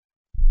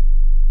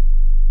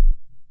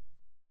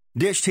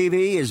Dish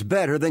TV is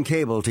better than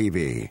cable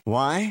TV.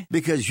 Why?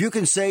 Because you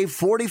can save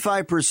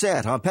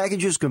 45% on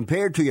packages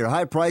compared to your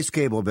high-priced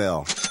cable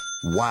bill.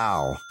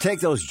 Wow.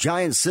 Take those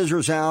giant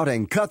scissors out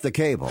and cut the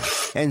cable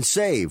and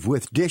save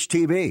with Dish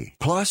TV.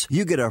 Plus,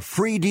 you get a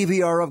free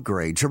DVR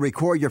upgrade to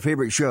record your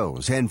favorite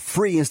shows and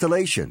free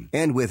installation.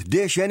 And with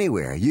Dish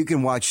Anywhere, you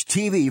can watch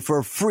TV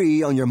for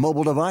free on your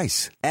mobile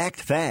device. Act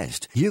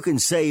fast. You can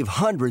save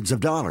hundreds of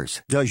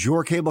dollars. Does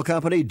your cable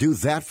company do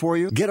that for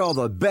you? Get all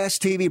the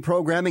best TV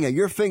programming at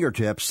your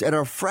fingertips at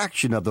a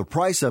fraction of the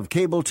price of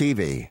cable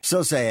TV.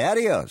 So say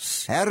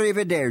adios,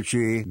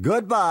 arrivederci,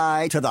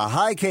 goodbye to the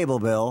high cable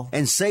bill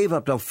and save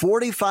up to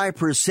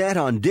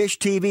 45% on Dish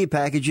TV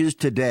packages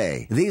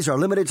today. These are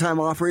limited time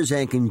offers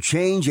and can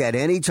change at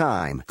any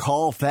time.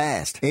 Call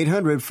fast.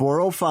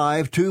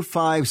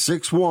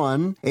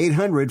 800-405-2561.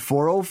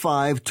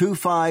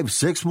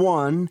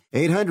 800-405-2561.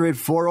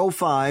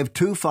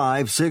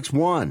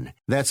 800-405-2561.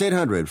 That's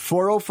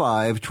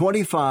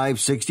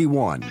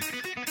 800-405-2561.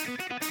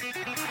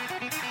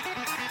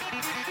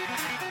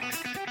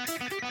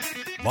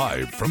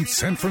 Live from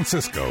San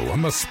Francisco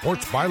on the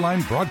Sports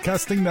Byline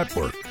Broadcasting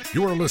Network,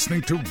 you are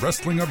listening to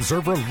Wrestling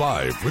Observer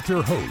Live with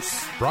your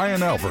hosts,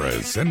 Bryan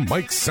Alvarez and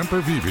Mike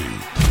Sempervive.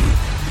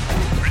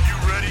 Are you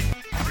ready?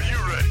 Are you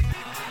ready?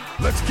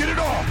 Let's get it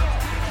on!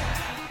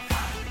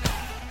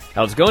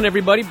 How's it going,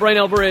 everybody? Bryan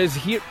Alvarez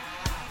here.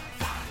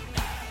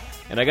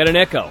 And I got an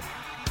echo.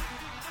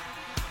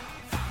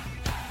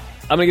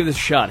 I'm going to give this a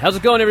shot. How's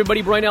it going,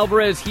 everybody? Bryan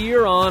Alvarez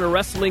here on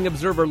Wrestling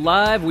Observer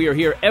Live. We are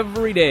here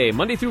every day,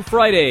 Monday through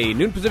Friday,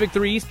 noon Pacific,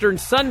 3 Eastern,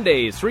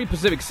 Sundays, 3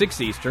 Pacific, 6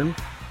 Eastern.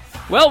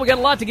 Well, we got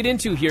a lot to get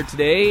into here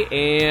today,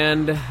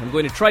 and I'm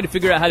going to try to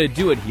figure out how to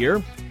do it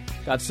here.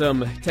 Got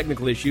some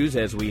technical issues,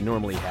 as we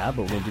normally have,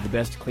 but we're going to do the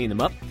best to clean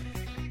them up.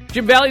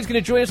 Jim Valley's going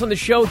to join us on the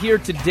show here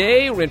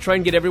today. We're going to try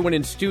and get everyone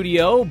in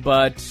studio,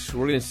 but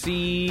we're going to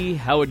see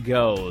how it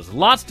goes.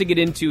 Lots to get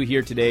into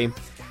here today.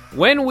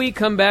 When we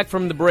come back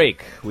from the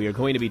break, we are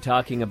going to be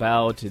talking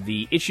about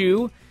the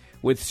issue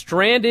with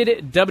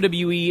stranded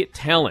WWE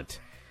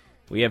talent.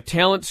 We have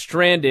talent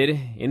stranded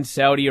in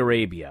Saudi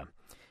Arabia.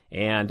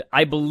 And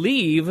I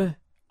believe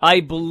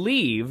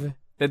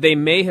that they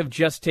may have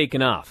just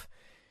taken off.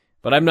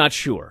 But I'm not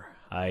sure.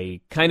 I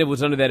kind of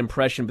was under that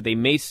impression, but they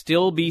may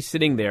still be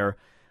sitting there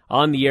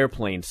on the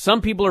airplane.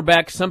 Some people are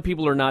back, some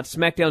people are not.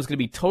 SmackDown is going to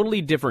be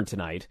totally different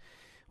tonight.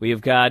 We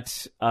have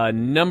got a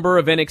number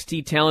of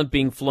NXT talent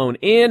being flown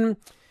in.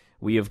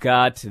 We have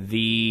got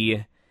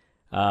the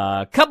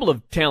couple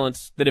of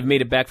talents that have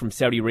made it back from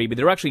Saudi Arabia.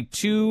 There are actually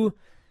two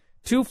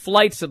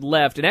flights that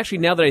left. And actually,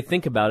 now that I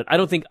think about it, I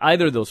don't think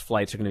either of those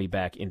flights are going to be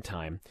back in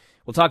time.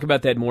 We'll talk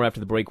about that more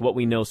after the break, what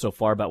we know so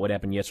far about what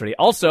happened yesterday.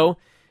 Also,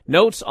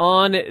 notes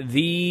on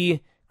the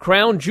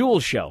Crown Jewel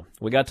show.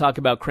 We got to talk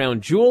about Crown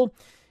Jewel.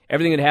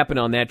 Everything that happened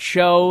on that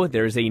show.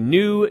 There's a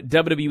new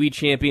WWE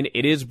champion.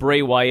 It is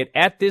Bray Wyatt.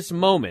 At this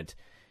moment,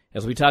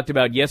 as we talked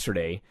about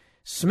yesterday,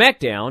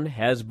 SmackDown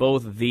has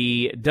both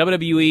the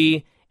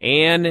WWE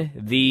and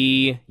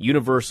the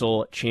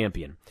Universal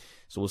Champion.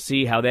 So we'll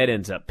see how that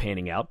ends up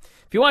panning out.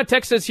 If you want to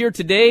text us here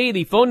today,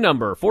 the phone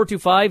number,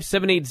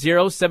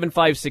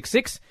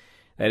 425-780-7566.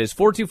 That is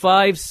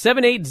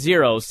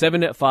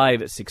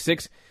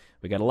 425-780-7566.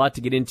 We got a lot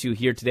to get into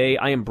here today.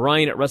 I am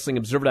Bryan at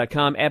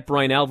WrestlingObserver.com, at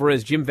Bryan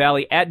Alvarez, Jim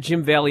Valley, at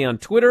Jim Valley on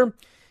Twitter.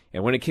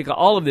 And we're going to kick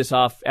all of this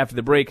off after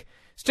the break.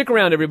 Stick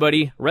around,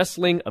 everybody.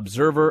 Wrestling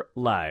Observer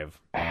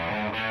Live.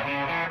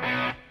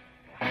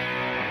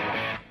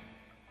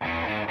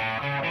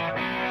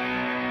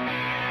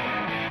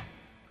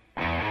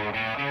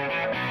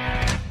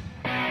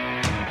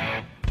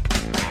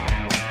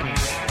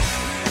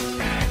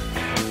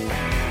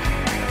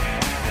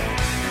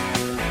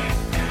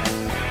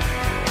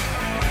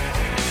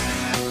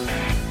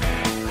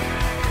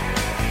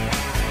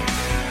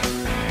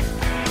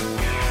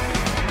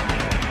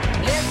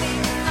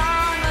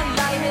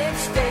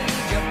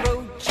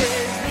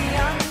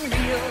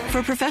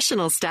 For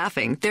professional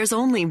staffing, there's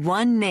only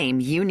one name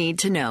you need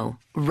to know.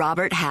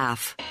 Robert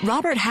Half.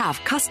 Robert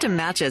Half custom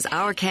matches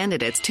our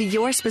candidates to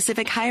your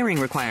specific hiring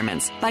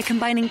requirements by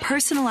combining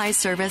personalized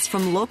service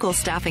from local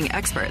staffing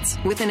experts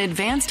with an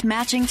advanced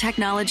matching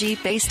technology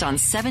based on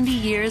 70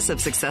 years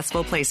of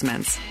successful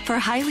placements. For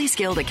highly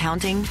skilled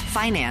accounting,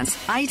 finance,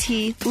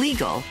 IT,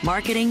 legal,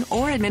 marketing,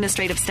 or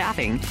administrative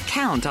staffing,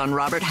 count on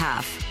Robert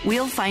Half.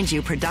 We'll find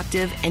you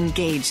productive,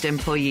 engaged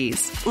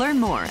employees. Learn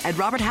more at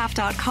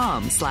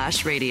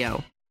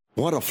roberthalf.com/radio.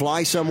 Want to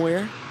fly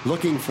somewhere?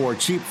 Looking for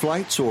cheap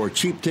flights or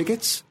cheap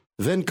tickets?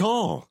 Then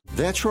call.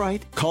 That's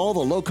right. Call the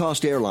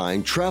low-cost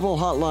airline travel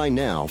hotline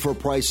now for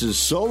prices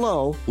so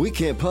low we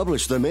can't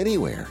publish them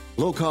anywhere.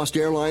 Low-cost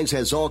airlines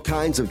has all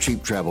kinds of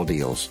cheap travel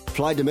deals.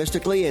 Fly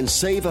domestically and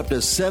save up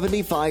to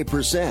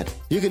 75%.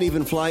 You can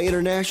even fly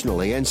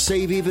internationally and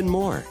save even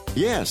more.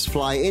 Yes,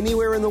 fly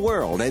anywhere in the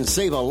world and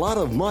save a lot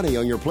of money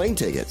on your plane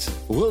tickets.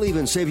 We'll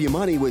even save you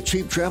money with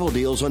cheap travel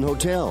deals on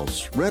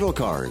hotels, rental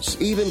cars,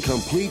 even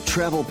complete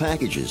travel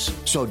packages.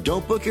 So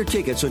don't book your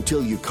tickets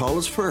until you call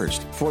us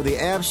first for the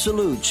absolute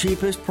absolute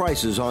cheapest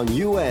prices on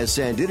U.S.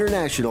 and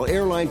international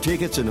airline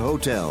tickets and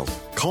hotels.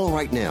 Call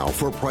right now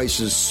for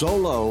prices so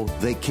low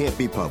they can't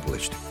be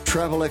published.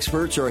 Travel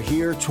experts are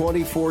here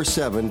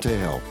 24/7 to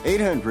help.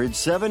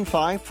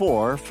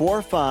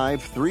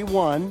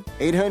 800-754-4531.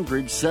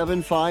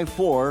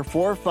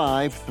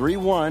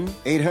 800-754-4531.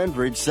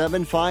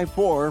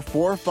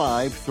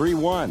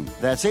 800-754-4531.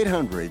 That's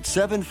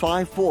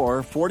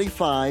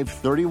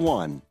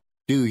 800-754-4531.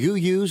 Do you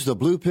use the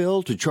blue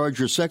pill to charge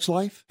your sex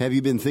life? Have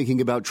you been thinking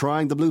about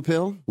trying the blue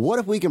pill? What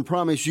if we can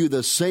promise you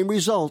the same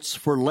results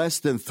for less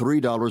than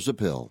 $3 a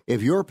pill?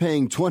 If you're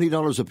paying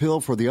 $20 a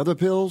pill for the other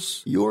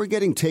pills, you're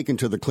getting taken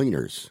to the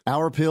cleaners.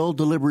 Our pill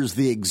delivers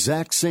the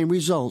exact same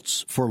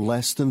results for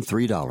less than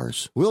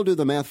 $3. We'll do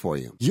the math for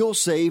you. You'll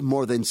save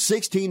more than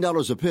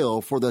 $16 a pill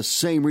for the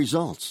same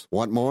results.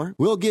 Want more?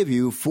 We'll give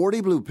you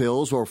 40 blue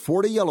pills or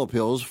 40 yellow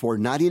pills for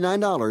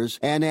 $99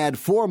 and add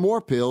 4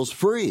 more pills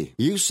free.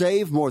 You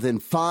save more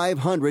than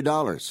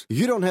 $500.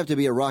 You don't have to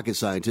be a rocket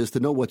scientist to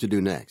know what to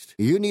do next.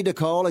 You need to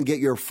call and get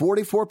your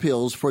 44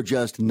 pills for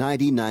just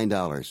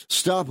 $99.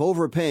 Stop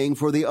overpaying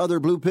for the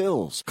other blue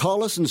pills.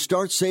 Call us and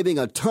start saving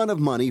a ton of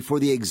money for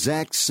the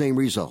exact same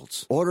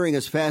results. Ordering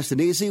is fast and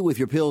easy with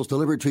your pills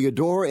delivered to your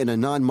door in a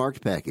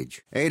non-marked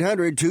package.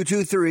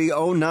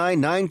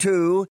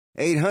 800-223-0992.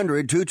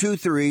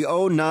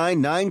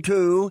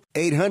 800-223-0992.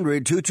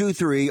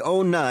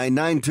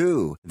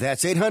 800-223-0992.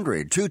 That's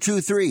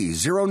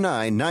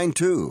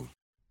 800-223-0992.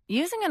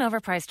 Using an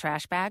overpriced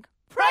trash bag?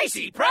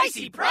 Pricey,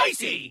 pricey,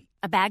 pricey!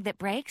 A bag that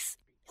breaks?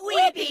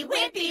 Whippy,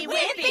 whippy,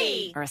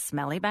 whippy! Or a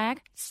smelly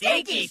bag?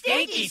 Stinky,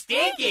 stinky,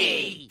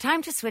 stinky!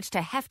 Time to switch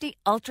to Hefty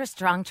Ultra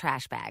Strong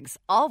trash bags,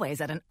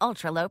 always at an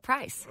ultra low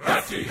price.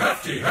 Hefty,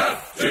 hefty,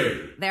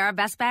 hefty! They're our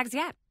best bags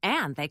yet,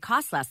 and they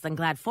cost less than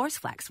Glad Force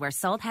Flex, where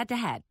sold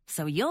head-to-head.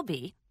 So you'll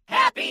be...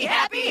 happy,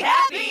 happy,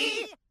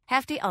 happy!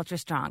 Hefty Ultra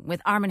Strong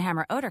with Arm &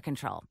 Hammer odor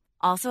control.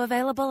 Also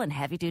available in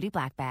heavy-duty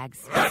black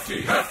bags.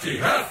 Hefty, hefty,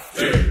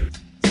 hefty!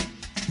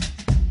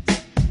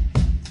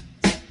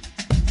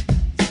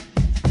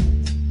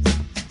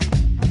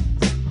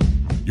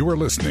 You are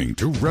listening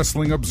to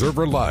Wrestling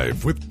Observer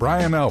Live with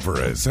Bryan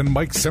Alvarez and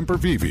Mike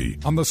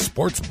Sempervive on the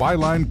Sports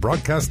Byline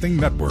Broadcasting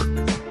Network.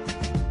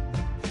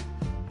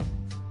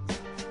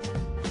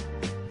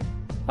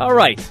 All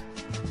right.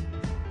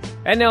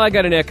 And now I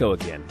got an echo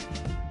again.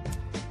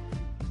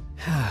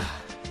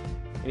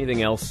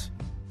 Anything else?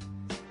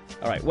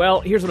 All right, well,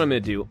 here's what I'm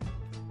going to do.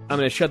 I'm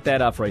going to shut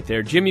that off right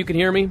there. Jim, you can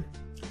hear me?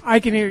 I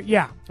can hear,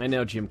 yeah. And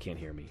now Jim can't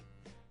hear me.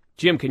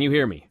 Jim, can you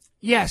hear me?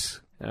 Yes.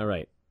 All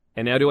right.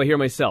 And now do I hear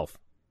myself?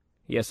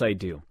 Yes, I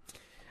do.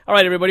 All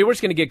right, everybody, we're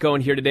just going to get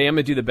going here today. I'm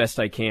going to do the best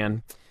I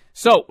can.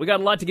 So, we got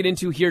a lot to get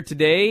into here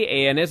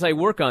today, and as I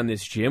work on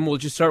this, Jim, we'll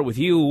just start with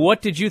you.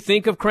 What did you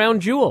think of Crown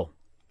Jewel?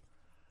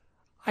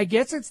 I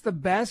guess it's the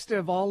best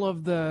of all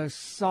of the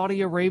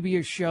Saudi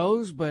Arabia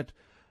shows, but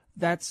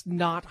that's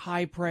not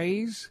high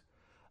praise.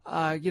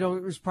 It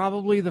was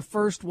probably the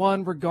first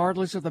one,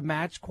 regardless of the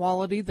match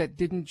quality, that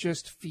didn't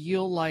just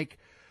feel like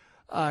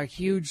a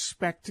huge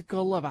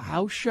spectacle of a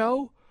house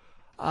show.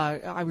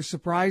 I was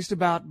surprised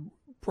about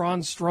Braun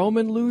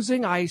Strowman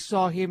losing. I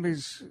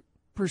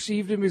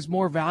perceived him as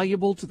more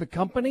valuable to the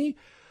company.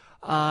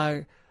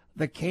 The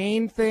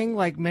Kane thing,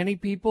 like many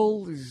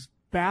people, is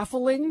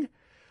baffling.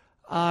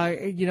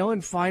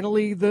 And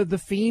finally the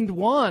Fiend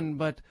won,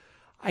 but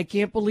I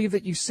can't believe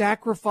that you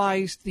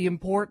sacrificed the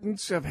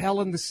importance of Hell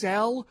in the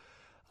Cell,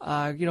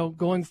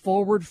 going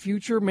forward,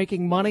 future,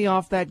 making money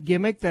off that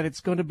gimmick, that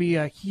it's going to be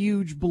a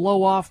huge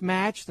blow-off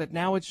match, that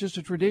now it's just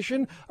a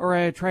tradition or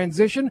a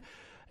transition,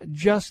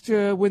 just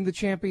to win the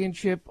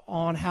championship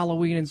on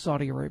Halloween in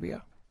Saudi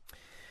Arabia.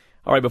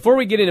 All right, before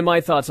we get into my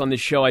thoughts on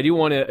this show, I do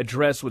want to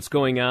address what's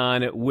going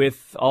on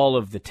with all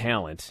of the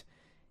talent.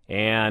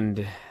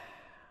 And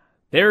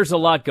there's a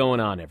lot going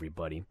on,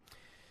 everybody.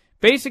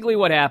 Basically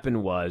what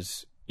happened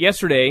was,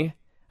 yesterday,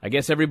 I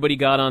guess everybody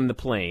got on the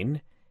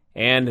plane,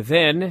 and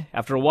then,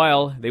 after a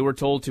while, they were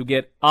told to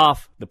get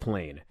off the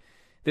plane.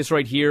 This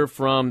right here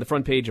from the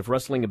front page of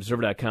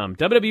WrestlingObserver.com.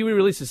 WWE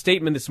released a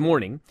statement this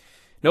morning,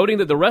 noting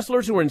that the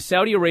wrestlers who are in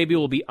Saudi Arabia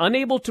will be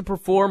unable to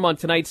perform on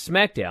tonight's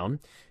SmackDown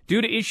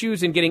due to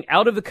issues in getting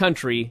out of the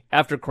country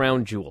after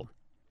Crown Jewel.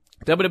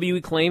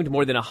 WWE claimed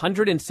more than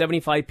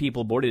 175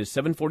 people boarded a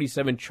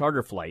 747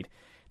 charter flight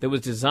that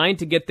was designed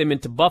to get them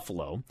into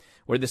Buffalo,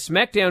 where the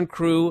SmackDown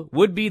crew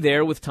would be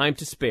there with time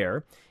to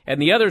spare,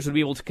 and the others would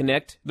be able to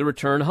connect the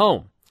return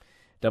home.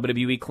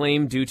 WWE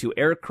claimed due to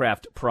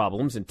aircraft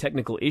problems and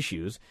technical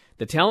issues,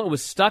 the talent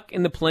was stuck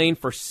in the plane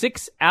for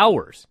 6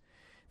 hours.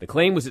 The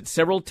claim was that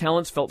several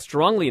talents felt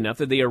strongly enough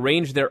that they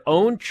arranged their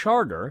own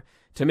charter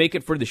to make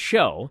it for the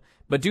show,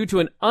 but due to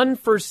an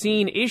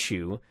unforeseen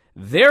issue,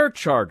 their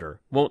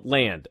charter won't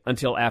land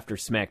until after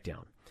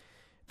SmackDown.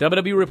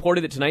 WWE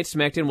reported that tonight's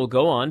SmackDown will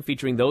go on,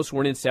 featuring those who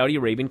weren't in Saudi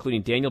Arabia,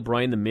 including Daniel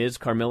Bryan, The Miz,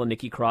 Carmella,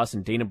 Nikki Cross,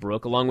 and Dana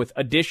Brooke, along with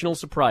additional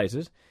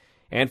surprises.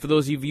 And for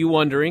those of you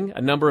wondering, a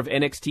number of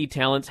NXT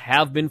talents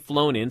have been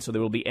flown in, so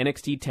there will be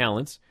NXT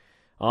talents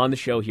on the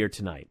show here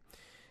tonight.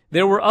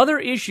 There were other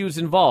issues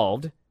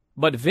involved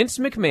but Vince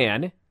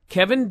McMahon,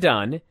 Kevin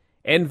Dunn,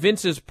 and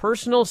Vince's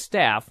personal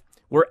staff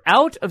were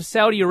out of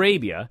Saudi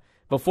Arabia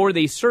before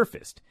they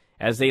surfaced,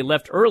 as they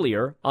left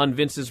earlier on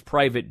Vince's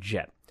private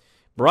jet.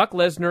 Brock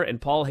Lesnar and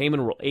Paul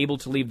Heyman were able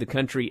to leave the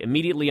country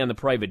immediately on the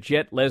private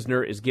jet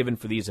Lesnar is given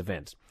for these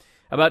events.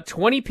 About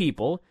 20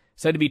 people,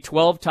 said to be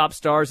 12 top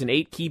stars and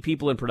 8 key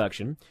people in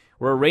production,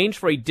 were arranged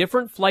for a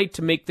different flight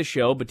to make the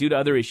show, but due to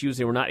other issues,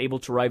 they were not able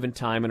to arrive in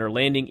time and are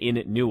landing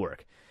in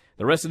Newark.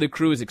 The rest of the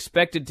crew is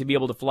expected to be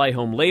able to fly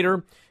home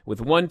later, with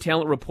one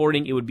talent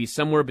reporting it would be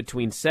somewhere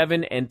between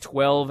 7 and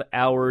 12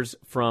 hours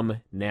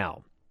from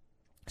now.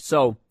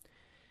 So,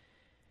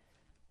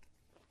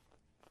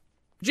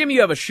 Jim, you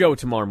have a show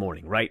tomorrow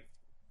morning, right?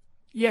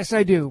 Yes,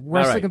 I do.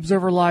 Wrestling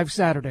Observer Live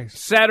Saturdays.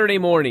 Saturday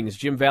mornings,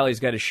 Jim Valley's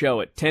got a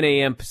show at 10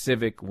 a.m.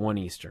 Pacific, 1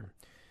 Eastern.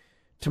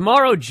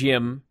 Tomorrow,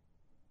 Jim,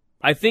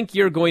 I think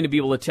you're going to be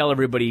able to tell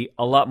everybody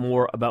a lot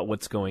more about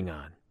what's going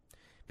on.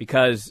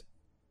 Because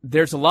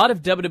there's a lot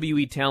of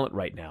WWE talent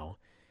right now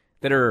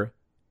that are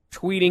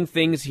tweeting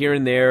things here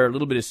and there, a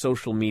little bit of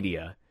social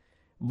media.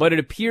 But it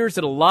appears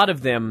that a lot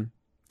of them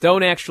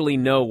don't actually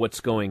know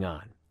what's going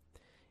on.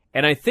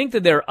 And I think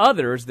that there are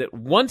others that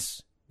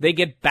once they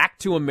get back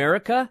to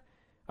America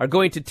are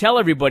going to tell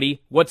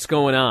everybody what's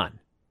going on.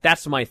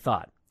 That's my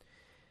thought.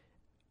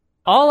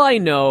 All I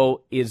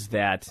know is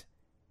that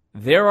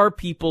there are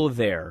people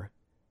there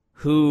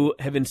who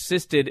have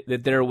insisted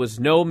that there was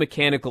no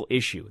mechanical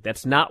issue.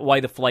 That's not why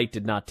the flight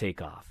did not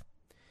take off.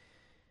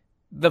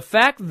 The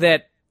fact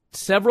that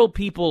several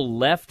people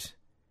left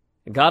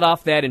and got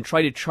off that and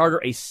tried to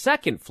charter a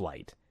second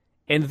flight,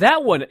 and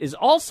that one is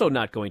also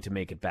not going to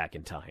make it back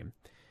in time.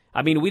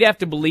 I mean, we'd have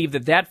to believe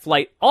that that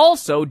flight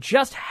also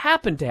just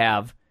happened to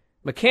have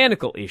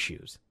mechanical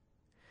issues.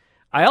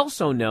 I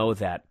also know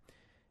that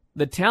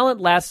the talent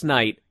last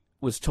night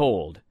was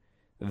told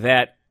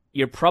that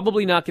you're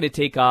probably not going to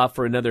take off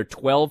for another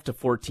 12 to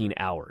 14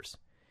 hours.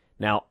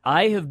 Now,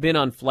 I have been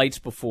on flights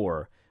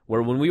before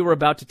where when we were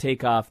about to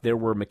take off, there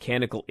were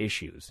mechanical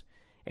issues.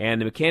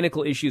 And the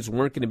mechanical issues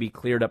weren't going to be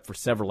cleared up for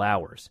several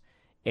hours.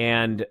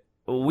 And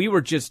we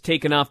were just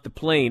taken off the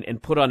plane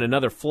and put on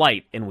another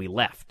flight, and we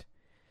left.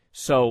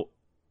 So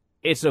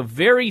it's a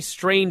very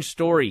strange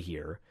story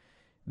here.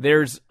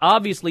 There's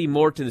obviously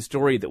more to the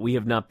story that we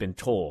have not been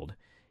told.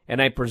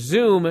 And I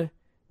presume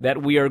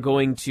that we are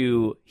going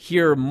to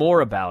hear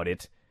more about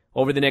it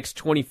over the next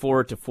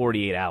 24 to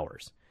 48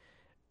 hours.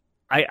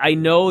 I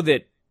know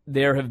that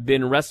there have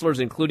been wrestlers,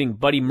 including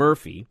Buddy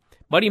Murphy.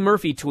 Buddy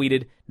Murphy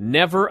tweeted,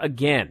 "Never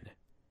again."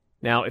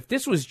 Now, if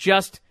this was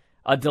just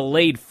a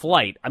delayed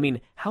flight, I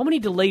mean, how many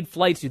delayed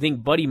flights do you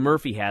think Buddy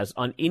Murphy has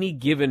on any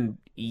given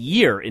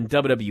year in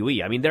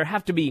WWE? I mean, there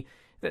have to be,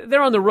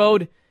 they're on the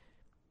road.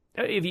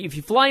 If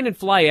you fly in and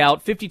fly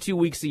out 52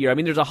 weeks a year, I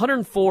mean, there's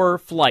 104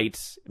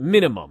 flights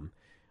minimum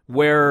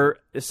where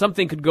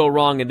something could go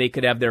wrong and they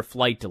could have their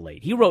flight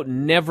delayed. He wrote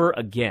 "never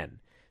again."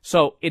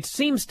 So it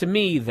seems to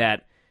me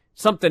that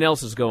something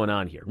else is going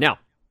on here. Now,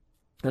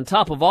 on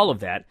top of all of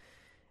that,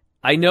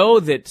 I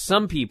know that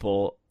some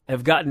people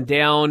have gotten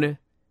down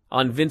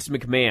on Vince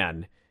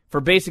McMahon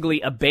for basically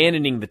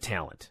abandoning the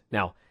talent.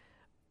 Now,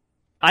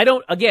 I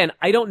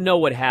don't know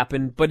what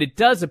happened, but it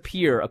does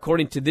appear,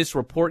 according to this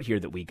report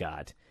here that we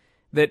got,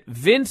 that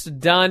Vince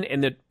Dunn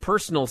and the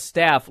personal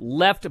staff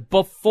left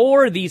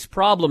before these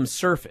problems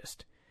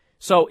surfaced.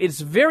 So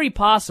it's very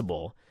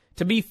possible,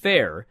 to be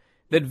fair,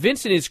 that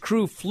Vince and his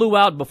crew flew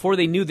out before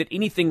they knew that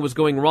anything was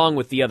going wrong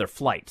with the other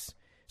flights.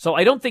 So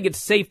I don't think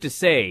it's safe to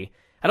say,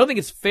 I don't think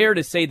it's fair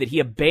to say that he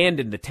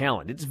abandoned the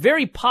talent. It's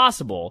very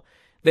possible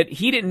that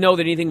he didn't know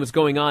that anything was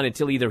going on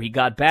until either he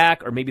got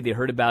back or maybe they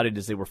heard about it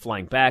as they were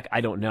flying back.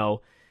 I don't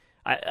know.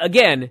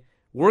 Again,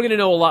 we're going to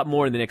know a lot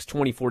more in the next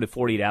 24 to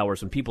 48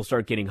 hours when people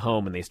start getting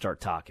home and they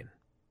start talking.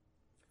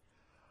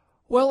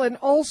 Well, and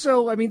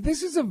also, I mean,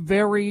 this is a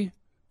very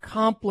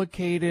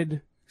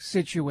complicated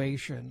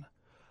situation.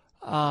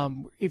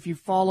 If you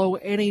follow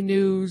any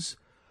news,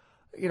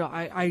 you know,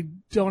 I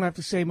don't have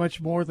to say much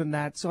more than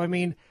that. So, I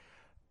mean,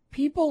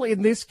 people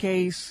in this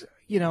case,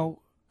 you know,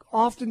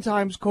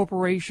 oftentimes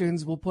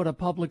corporations will put a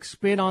public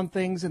spin on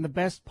things in the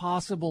best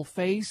possible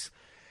face.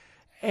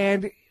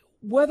 And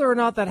whether or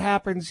not that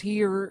happens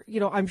here, you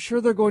know, I'm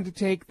sure they're going to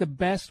take the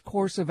best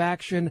course of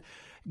action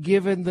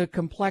given the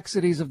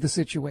complexities of the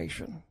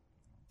situation.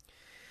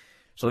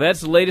 So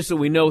that's the latest that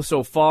we know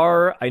so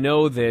far. I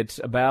know that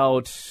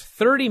about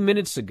 30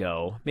 minutes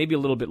ago, maybe a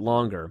little bit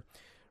longer,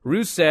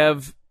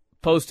 Rusev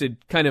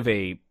posted kind of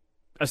a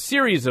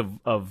series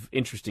of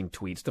interesting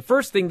tweets. The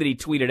first thing that he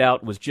tweeted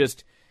out was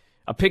just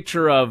a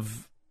picture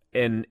of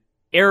an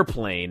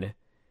airplane.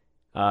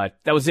 That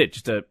was it,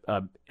 just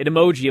an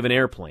emoji of an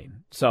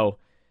airplane. So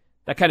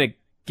that kind of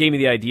gave me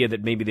the idea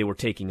that maybe they were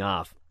taking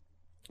off.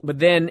 But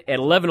then at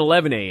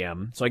 11:11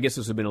 a.m., so I guess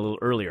this would have been a little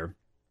earlier,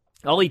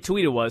 all he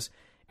tweeted was,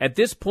 "At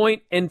this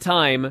point in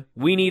time,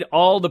 we need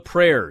all the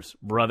prayers,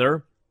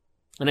 brother."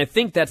 And I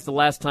think that's the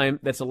last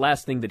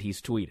thing that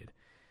he's tweeted.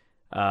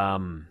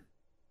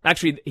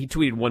 Actually, he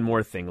tweeted one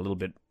more thing a little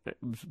bit,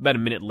 about a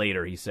minute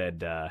later. He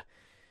said,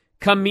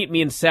 come meet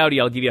me in Saudi,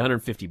 I'll give you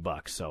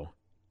 $150. So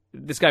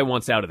this guy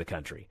wants out of the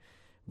country.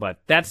 But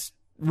that's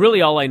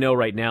really all I know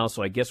right now,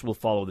 so I guess we'll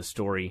follow the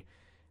story.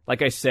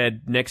 Like I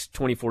said, next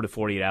 24 to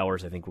 48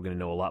 hours, I think we're going to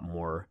know a lot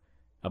more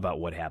about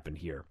what happened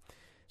here.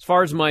 As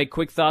far as my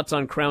quick thoughts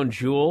on Crown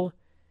Jewel,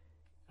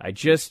 I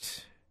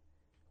just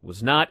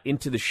was not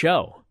into the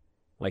show.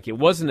 Like, it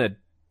wasn't a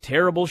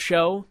terrible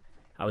show.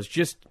 I was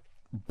just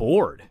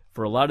bored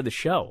for a lot of the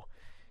show.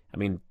 I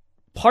mean,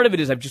 part of it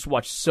is I've just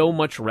watched so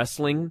much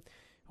wrestling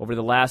over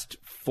the last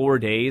 4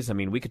 days. I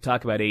mean, we could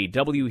talk about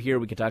AEW here.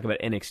 We could talk about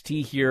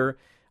NXT here.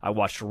 I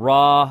watched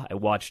Raw. I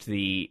watched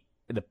the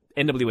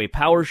NWA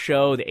Power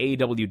Show, the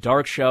AEW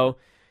Dark Show.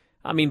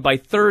 I mean, by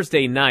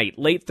Thursday night,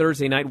 late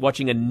Thursday night,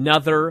 watching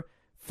another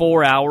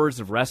 4 hours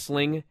of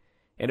wrestling,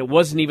 and it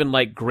wasn't even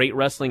like great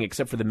wrestling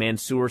except for the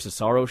Mansoor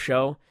Cesaro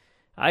show.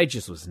 I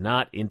just was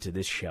not into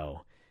this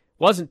show.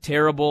 Wasn't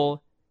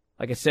terrible.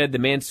 Like I said, the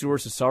Mansoor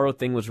Cesaro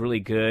thing was really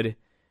good.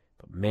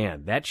 But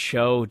man, that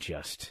show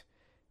just,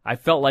 I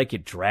felt like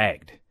it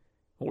dragged.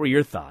 What were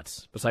your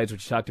thoughts, besides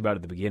what you talked about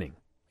at the beginning?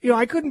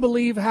 I couldn't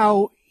believe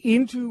how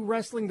into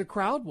wrestling the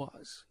crowd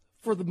was,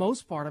 for the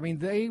most part. I mean,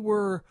 they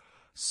were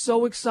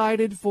so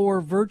excited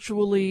for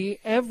virtually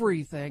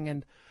everything,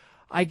 and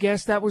I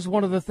guess that was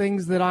one of the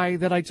things that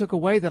I took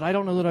away, that I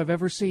don't know that I've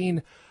ever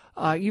seen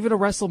even a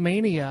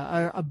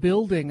WrestleMania, a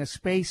building, a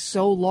space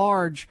so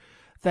large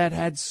that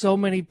had so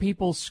many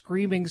people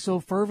screaming so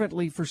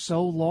fervently for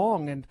so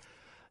long. And,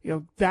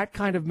 that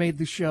kind of made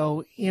the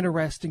show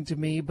interesting to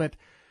me. But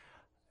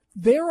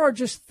there are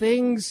just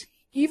things,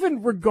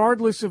 even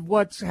regardless of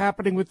what's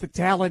happening with the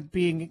talent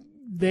being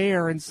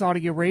there in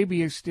Saudi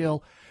Arabia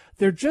still,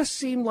 there just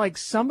seemed like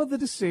some of the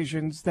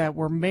decisions that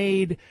were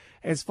made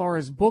as far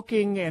as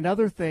booking and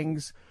other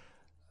things,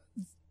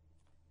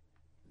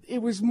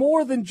 it was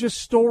more than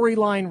just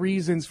storyline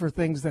reasons for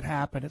things that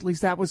happened. At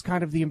least that was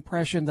kind of the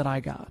impression that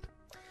I got.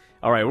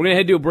 All right, we're going to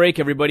head to a break,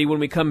 everybody. When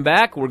we come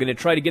back, we're going to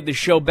try to get this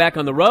show back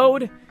on the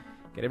road,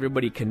 get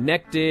everybody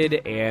connected,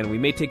 and we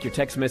may take your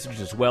text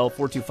messages as well,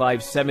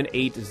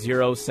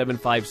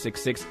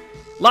 425-780-7566.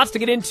 Lots to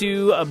get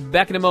into.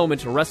 Back in a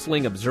moment,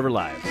 Wrestling Observer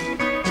Live.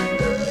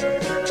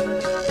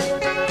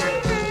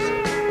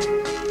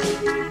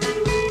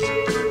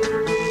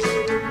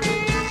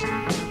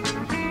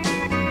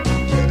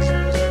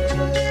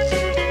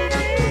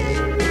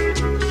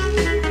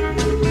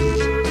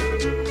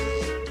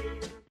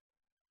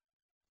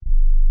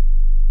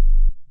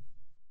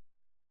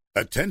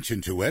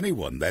 Attention to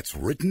anyone that's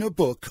written a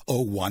book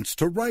or wants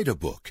to write a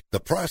book. The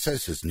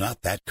process is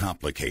not that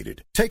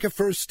complicated. Take a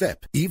first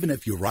step. Even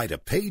if you write a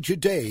page a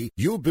day,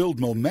 you'll build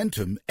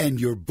momentum and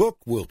your book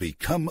will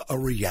become a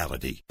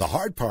reality. The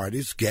hard part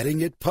is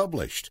getting it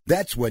published.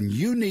 That's when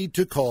you need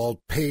to call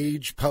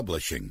Page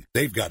Publishing.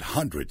 They've got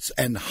hundreds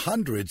and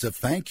hundreds of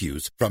thank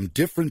yous from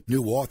different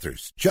new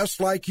authors, just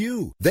like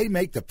you. They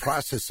make the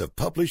process of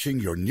publishing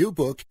your new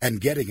book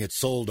and getting it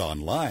sold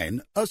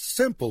online a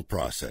simple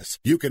process.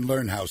 You can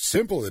learn how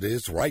simple it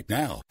is right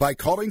now by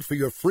calling for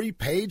your free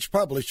Page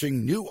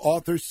Publishing New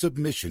Author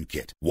Submission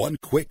Kit. One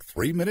quick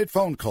 3-minute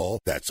phone call,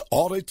 that's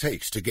all it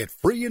takes to get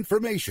free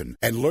information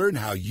and learn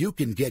how you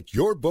can get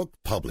your book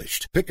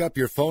published. Pick up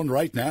your phone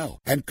right now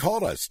and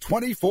call us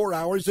 24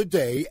 hours a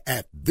day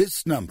at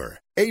this number.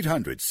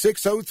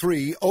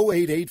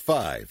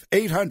 800-603-0885.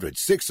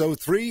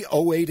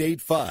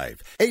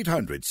 800-603-0885.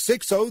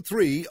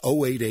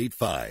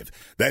 800-603-0885.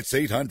 That's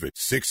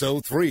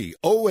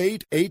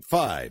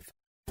 800-603-0885.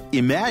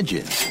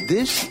 Imagine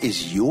this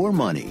is your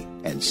money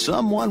and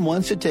someone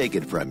wants to take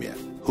it from you.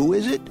 Who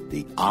is it?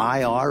 The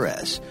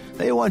IRS.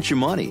 They want your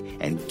money,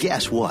 and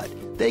guess what?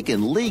 They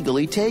can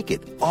legally take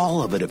it,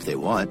 all of it if they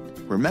want.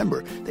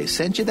 Remember, they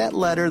sent you that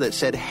letter that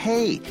said,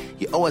 hey,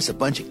 you owe us a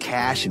bunch of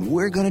cash and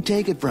we're going to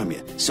take it from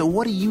you. So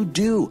what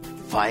do?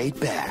 Fight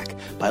back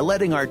by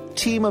letting our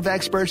team of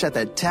experts at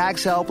the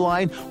Tax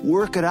Helpline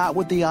work it out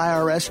with the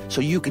IRS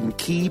so you can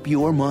keep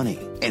your money.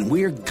 And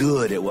we're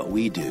good at what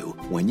we do.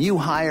 When you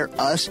hire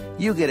us,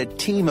 you get a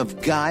team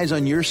of guys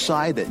on your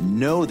side that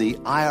know the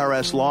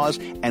IRS laws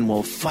and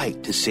will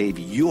fight to save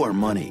your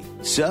money.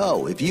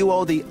 So, if you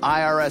owe the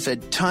IRS a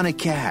ton of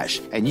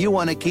cash and you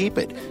want to keep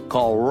it,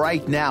 call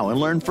right now and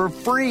learn for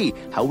free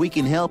how we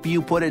can help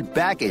you put it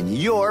back in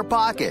your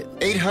pocket.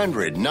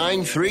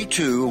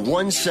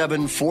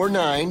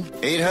 800-932-1749.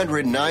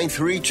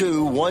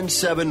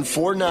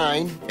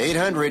 800-932-1749.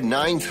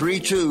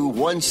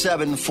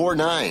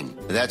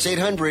 800-932-1749. That's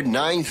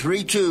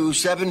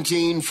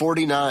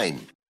 800-932-1749.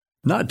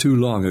 Not too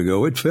long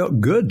ago, it felt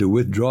good to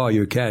withdraw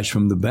your cash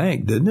from the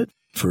bank, didn't it?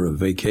 For a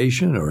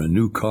vacation or a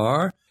new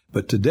car.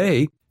 But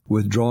today,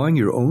 withdrawing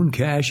your own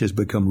cash has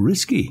become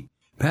risky.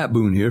 Pat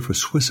Boone here for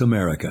Swiss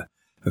America.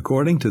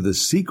 According to The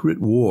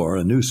Secret War,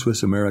 a new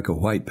Swiss America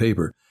white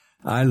paper,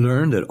 I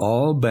learned that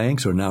all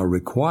banks are now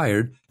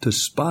required to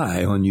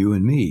spy on you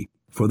and me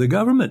for the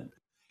government,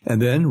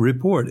 and then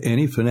report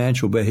any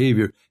financial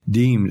behavior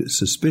deemed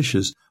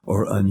suspicious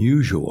or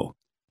unusual.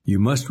 You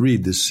must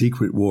read The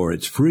Secret War.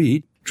 It's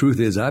free. Truth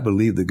is, I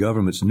believe the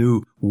government's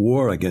new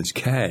war against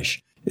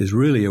cash is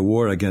really a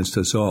war against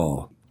us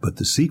all. But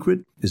the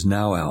secret is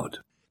now out.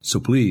 So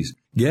please,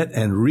 get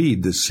and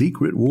read The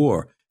Secret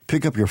War.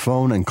 Pick up your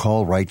phone and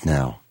call right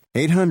now.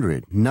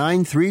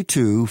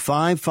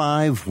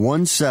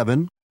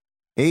 800-932-5517.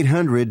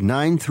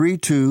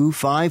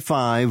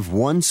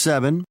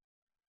 800-932-5517.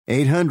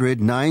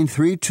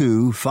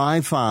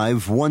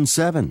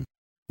 800-932-5517.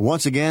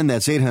 Once again,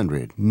 that's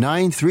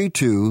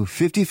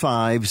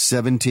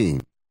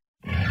 800-932-5517.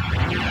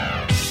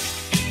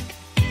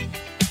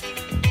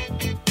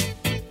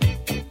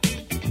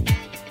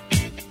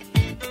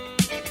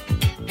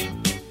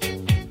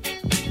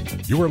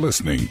 You are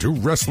listening to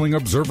Wrestling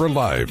Observer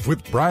Live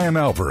with Bryan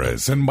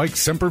Alvarez and Mike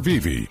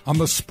Sempervive on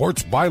the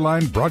Sports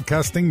Byline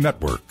Broadcasting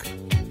Network.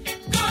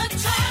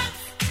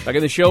 Back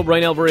in the show,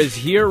 Bryan Alvarez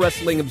here,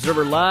 Wrestling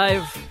Observer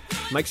Live.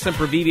 Mike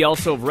Sempervive,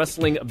 also of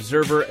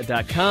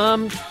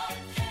WrestlingObserver.com. Got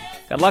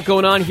a lot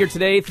going on here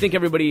today. I think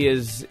everybody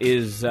is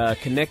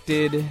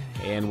connected,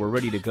 and we're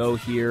ready to go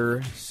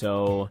here.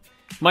 So,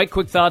 Mike,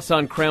 quick thoughts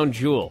on Crown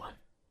Jewel.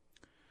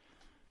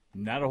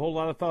 Not a whole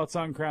lot of thoughts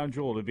on Crown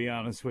Jewel, to be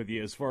honest with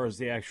you, as far as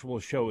the actual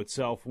show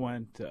itself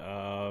went.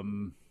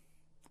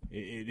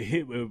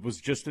 It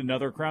was just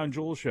another Crown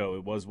Jewel show.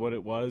 It was what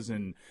it was,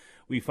 and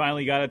we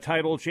finally got a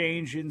title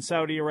change in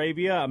Saudi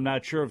Arabia. I'm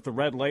not sure if the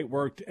red light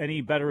worked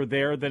any better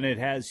there than it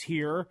has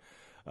here.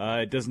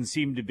 It doesn't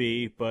seem to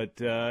be,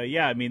 but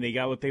yeah, I mean, they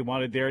got what they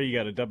wanted there. You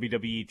got a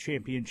WWE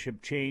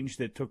Championship change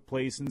that took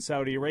place in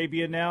Saudi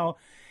Arabia now.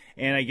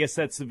 And I guess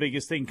that's the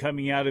biggest thing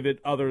coming out of it,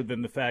 other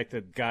than the fact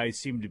that guys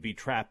seem to be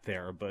trapped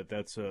there. But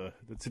that's a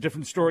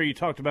different story you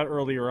talked about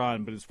earlier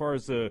on. But as far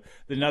as the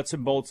nuts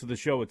and bolts of the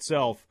show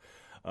itself,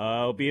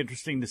 it'll be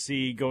interesting to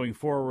see going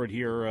forward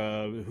here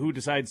who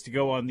decides to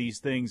go on these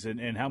things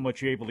and how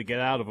much you're able to get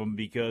out of them.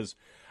 Because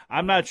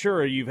I'm not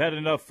sure. You've had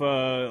enough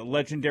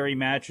legendary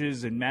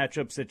matches and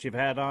matchups that you've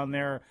had on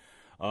there.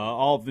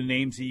 All of the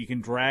names that you can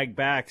drag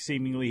back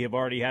seemingly have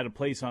already had a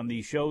place on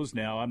these shows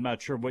now. I'm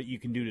not sure what you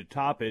can do to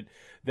top it,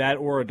 that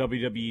or a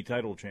WWE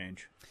title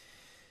change.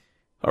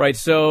 All right,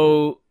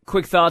 so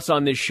quick thoughts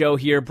on this show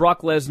here.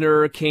 Brock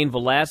Lesnar, Cain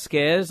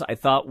Velasquez, I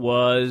thought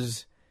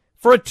was,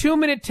 for a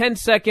 2-minute,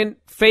 10-second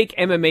fake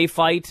MMA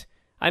fight,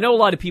 I know a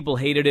lot of people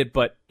hated it,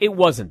 but it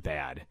wasn't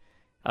bad.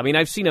 I mean,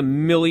 I've seen a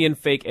million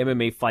fake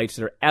MMA fights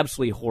that are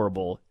absolutely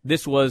horrible.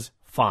 This was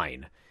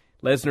fine.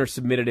 Lesnar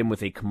submitted him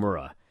with a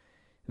Kimura.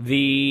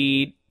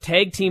 The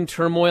tag team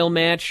turmoil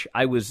match,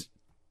 I was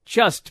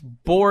just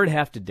bored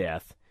half to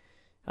death.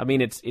 I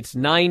mean, it's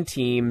 9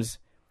 teams.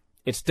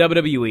 It's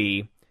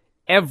WWE.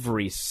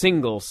 Every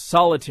single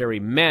solitary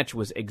match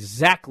was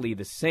exactly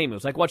the same. It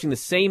was like watching the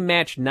same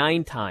match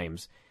 9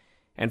 times.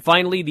 And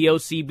finally, the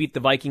OC beat the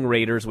Viking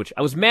Raiders, which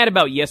I was mad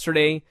about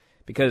yesterday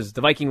because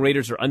the Viking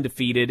Raiders are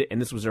undefeated, and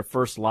this was their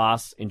first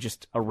loss in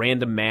just a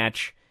random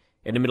match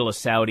in the middle of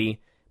Saudi.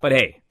 But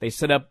hey, they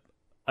set up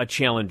a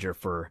challenger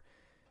for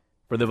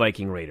the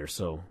Viking Raiders,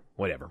 so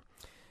whatever.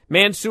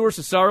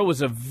 Mansoor-Cesaro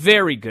was a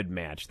very good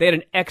match. They had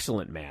an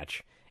excellent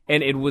match,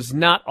 and it was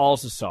not all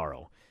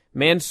Cesaro.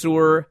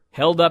 Mansoor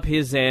held up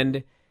his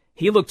end.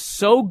 He looked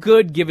so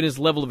good given his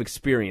level of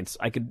experience.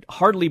 I could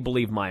hardly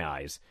believe my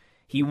eyes.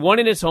 He won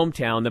in his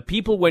hometown. The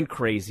people went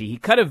crazy. He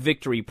cut a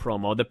victory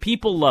promo. The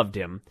people loved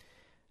him.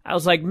 I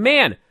was like,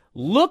 man,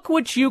 look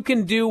what you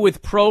can do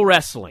with pro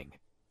wrestling.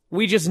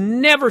 We just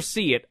never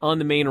see it on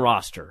the main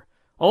roster.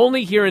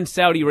 Only here in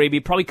Saudi Arabia,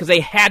 probably because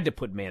they had to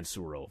put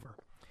Mansoor over.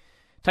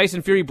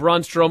 Tyson Fury,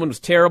 Braun Strowman was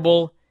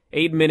terrible.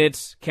 8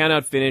 minutes,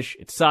 count-out finish.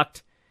 It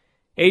sucked.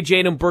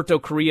 AJ and Humberto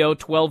Carrillo,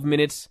 12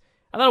 minutes.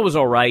 I thought it was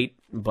all right,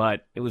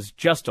 but it was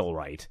just all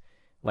right.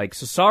 Like,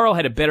 Cesaro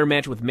had a better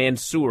match with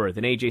Mansoor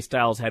than AJ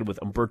Styles had with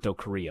Humberto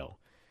Carrillo.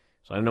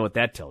 So I don't know what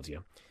that tells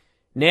you.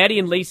 Natty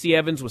and Lacey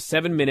Evans was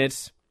 7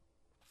 minutes.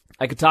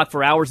 I could talk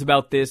for hours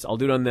about this. I'll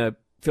do it on the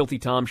Filthy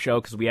Tom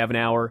show because we have an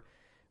hour.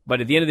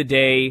 But at the end of the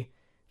day,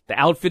 the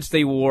outfits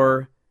they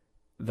wore,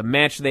 the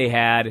match they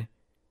had,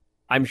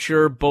 I'm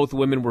sure both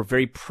women were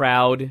very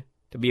proud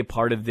to be a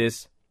part of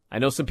this. I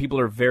know some people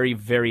are very,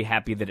 very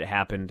happy that it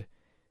happened.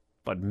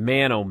 But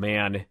man, oh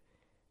man,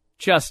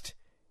 just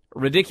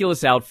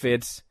ridiculous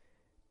outfits.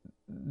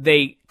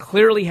 They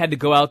clearly had to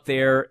go out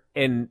there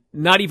and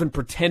not even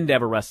pretend to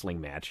have a wrestling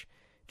match.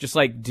 Just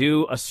like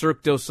do a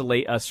Cirque du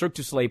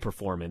Soleil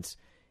performance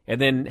and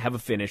then have a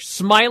finish,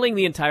 smiling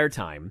the entire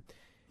time.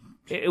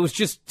 It was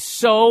just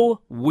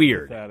so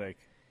weird. Pathetic.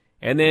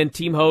 And then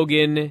Team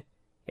Hogan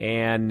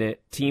and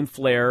Team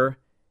Flair.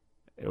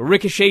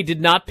 Ricochet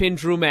did not pin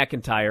Drew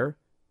McIntyre.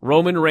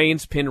 Roman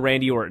Reigns pinned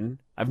Randy Orton.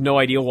 I have no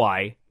idea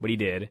why, but he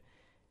did.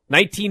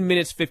 19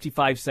 minutes,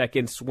 55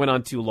 seconds, went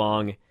on too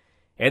long.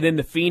 And then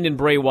The Fiend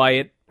Bray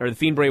Wyatt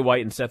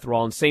and Seth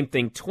Rollins, same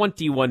thing,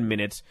 21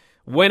 minutes,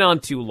 went on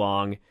too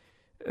long.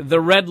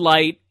 The red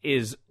light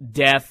is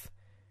death.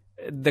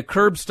 The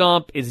curb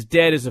stomp is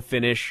dead as a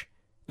finish.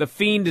 The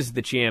Fiend is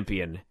the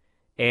champion.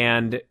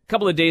 And a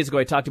couple of days ago,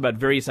 I talked about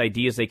various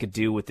ideas they could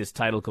do with this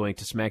title going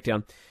to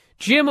SmackDown.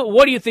 Jim,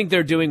 what do you think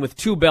they're doing with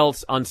 2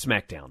 belts on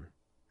SmackDown?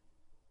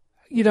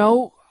 You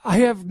know, I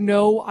have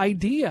no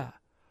idea.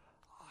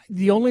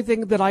 The only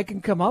thing that I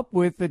can come up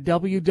with that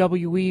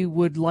WWE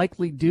would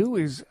likely do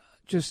is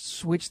just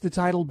switch the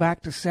title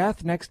back to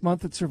Seth next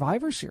month at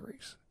Survivor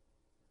Series.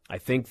 I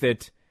think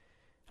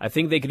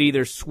they could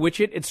either switch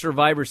it at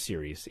Survivor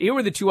Series. Here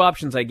were the two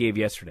options I gave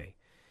yesterday.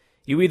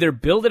 You either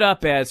build it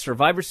up as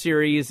Survivor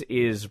Series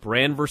is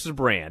brand versus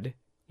brand,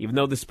 even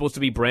though this is supposed to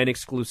be brand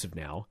exclusive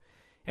now,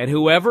 and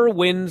whoever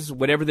wins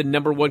whatever the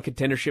number one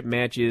contendership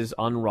match is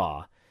on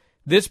Raw,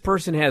 this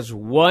person has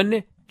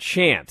one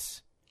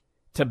chance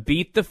to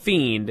beat The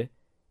Fiend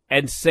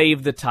and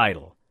save the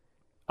title.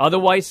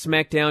 Otherwise,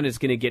 SmackDown is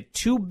going to get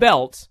 2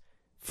 belts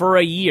for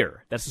a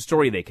year. That's the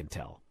story they can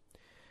tell.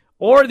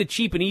 Or the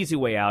cheap and easy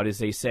way out is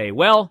they say,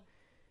 well,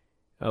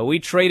 we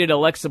traded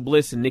Alexa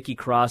Bliss and Nikki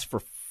Cross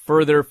for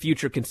further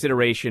future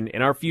consideration,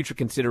 and our future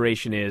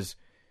consideration is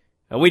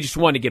we just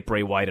want to get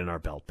Bray Wyatt and our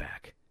belt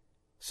back.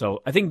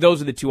 So I think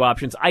those are the two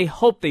options. I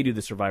hope they do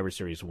the Survivor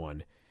Series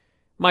one.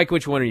 Mike,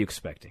 which one are you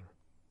expecting?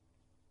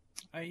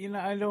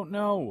 I don't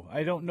know.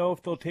 I don't know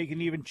if they'll take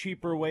an even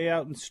cheaper way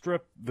out and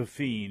strip The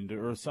Fiend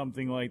or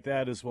something like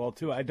that as well,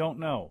 too. I don't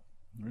know.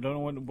 I don't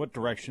know what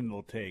direction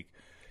they'll take.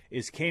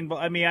 Is Kane...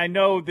 I mean, I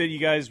know that you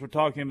guys were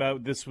talking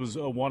about this was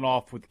a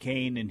one-off with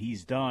Kane and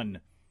he's done.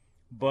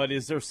 But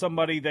is there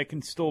somebody that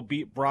can still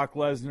beat Brock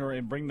Lesnar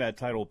and bring that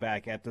title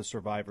back at the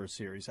Survivor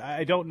Series?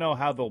 I don't know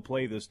how they'll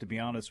play this, to be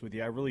honest with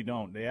you. I really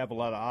don't. They have a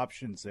lot of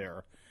options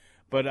there.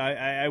 But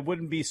I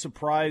wouldn't be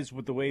surprised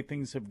with the way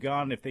things have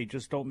gone if they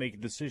just don't make a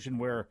decision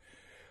where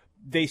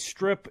they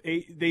strip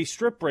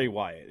Bray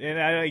Wyatt. And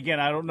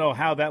I don't know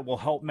how that will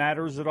help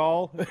matters at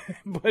all.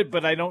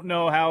 but I don't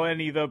know how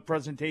any of the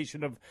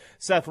presentation of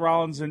Seth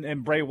Rollins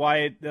and Bray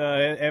Wyatt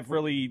have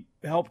really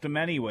helped him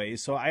anyway.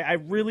 So I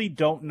really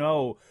don't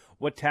know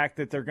what tack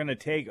that they're going to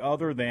take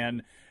other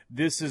than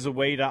this is a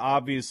way to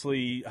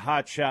obviously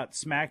hotshot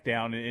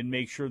SmackDown and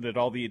make sure that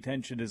all the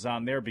attention is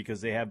on there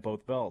because they have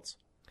both belts.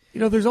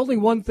 There's only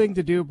one thing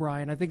to do,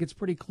 Brian. I think it's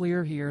pretty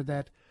clear here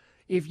that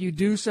if you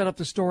do set up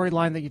the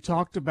storyline that you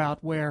talked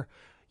about where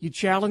you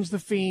challenge The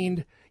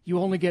Fiend, you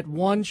only get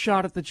one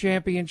shot at the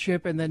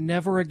championship and then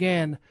never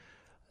again,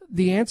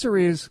 the answer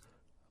is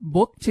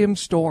book Tim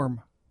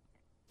Storm.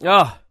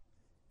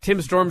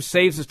 Tim Storm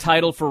saves his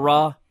title for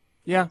Raw?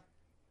 Yeah.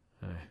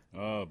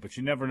 But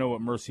you never know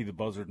what Mercy the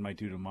Buzzard might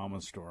do to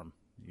Mama Storm.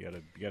 You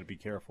gotta be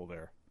careful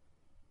there.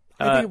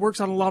 I think it works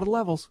on a lot of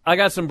levels. I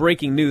got some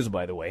breaking news,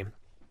 by the way.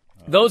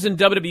 Those in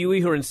WWE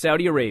who are in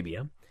Saudi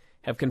Arabia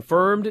have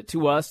confirmed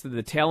to us that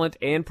the talent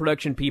and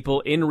production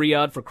people in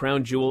Riyadh for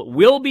Crown Jewel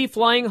will be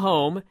flying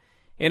home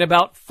in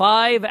about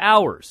 5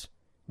 hours,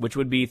 which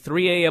would be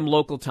 3 a.m.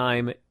 local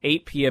time,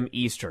 8 p.m.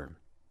 Eastern.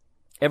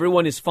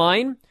 Everyone is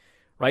fine.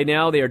 Right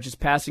now, they are just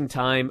passing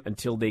time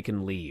until they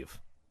can leave.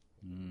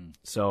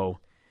 So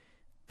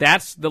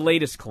that's the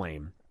latest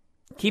claim.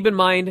 Keep in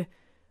mind,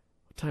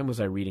 what time was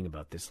I reading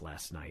about this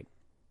last night?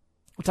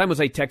 What time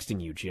was I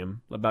texting you,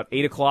 Jim? About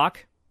 8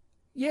 o'clock?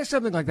 Yeah,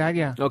 something like that,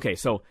 yeah. Okay,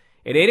 so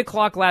at 8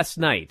 o'clock last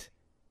night,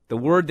 the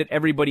word that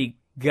everybody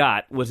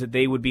got was that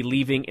they would be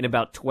leaving in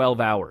about 12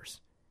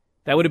 hours.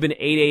 That would have been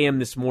 8 a.m.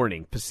 this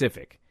morning,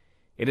 Pacific.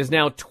 It is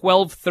now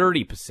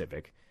 12:30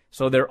 Pacific,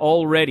 so they're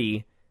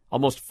already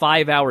almost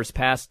 5 hours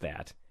past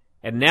that.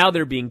 And now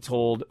they're being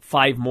told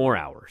 5 more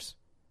hours.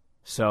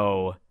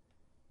 So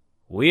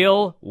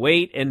we'll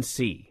wait and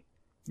see.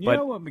 You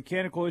know what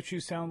mechanical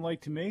issues sound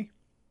like to me?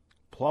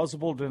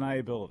 Plausible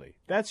deniability.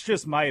 That's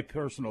just my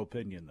personal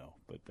opinion, though.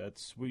 But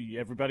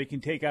everybody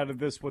can take out of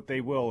this what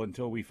they will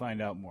until we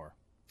find out more.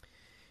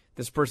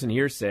 This person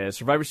here says,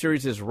 Survivor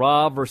Series is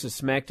Raw versus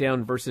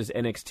SmackDown versus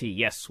NXT.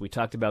 Yes, we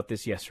talked about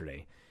this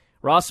yesterday.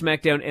 Raw,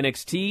 SmackDown,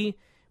 NXT,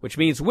 which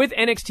means with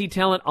NXT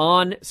talent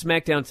on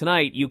SmackDown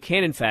tonight, you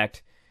can, in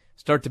fact,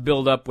 start to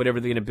build up whatever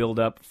they're going to build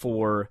up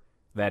for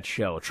that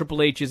show.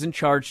 Triple H is in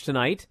charge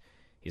tonight.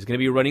 He's going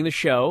to be running the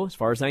show, as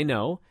far as I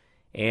know.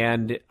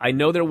 And I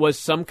know there was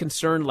some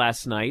concern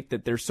last night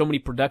that there's so many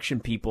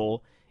production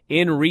people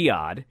in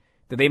Riyadh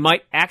that they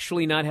might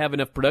actually not have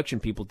enough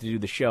production people to do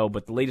the show,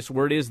 but the latest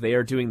word is they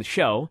are doing the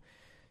show.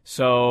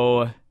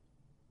 So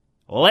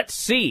let's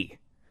see.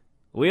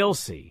 We'll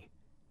see.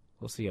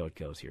 We'll see how it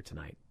goes here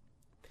tonight.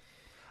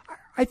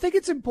 I think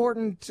it's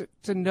important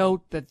to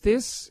note that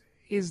this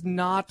is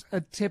not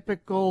a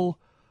typical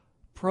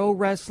pro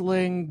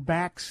wrestling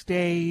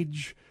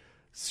backstage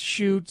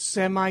shoot,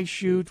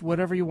 semi-shoot,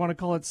 whatever you want to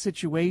call it,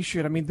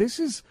 situation. I mean, this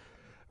is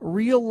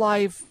real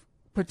life,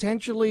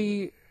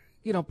 potentially,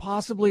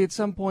 possibly at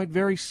some point,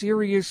 very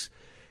serious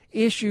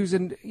issues.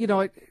 And,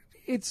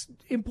 it's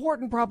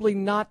important probably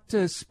not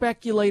to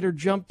speculate or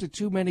jump to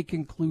too many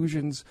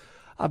conclusions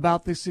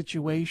about this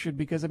situation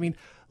because, I mean,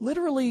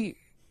 literally,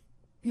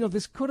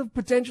 this could have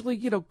potentially,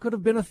 could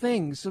have been a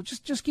thing. So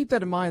just keep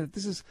that in mind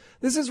that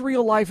this is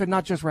real life and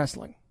not just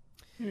wrestling.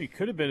 It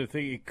could have been a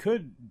thing. It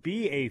could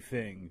be a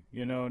thing,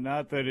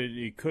 not that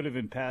it could have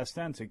in past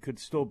tense. It could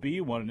still be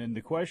one. And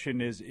the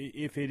question is,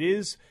 if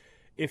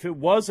it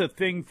was a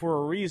thing for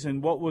a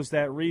reason, what was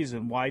that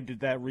reason? Why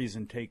did that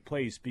reason take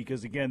place?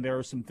 Because, again, there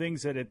are some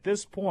things that at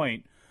this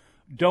point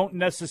don't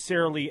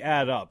necessarily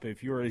add up.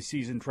 If you're a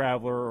seasoned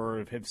traveler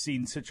or have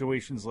seen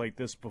situations like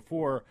this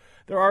before,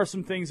 there are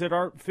some things that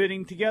aren't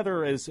fitting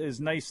together as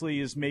nicely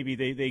as maybe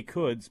they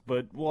could,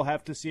 but we'll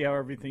have to see how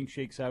everything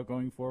shakes out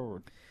going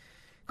forward.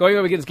 Going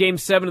up against Game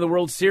 7 of the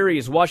World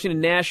Series,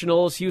 Washington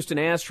Nationals, Houston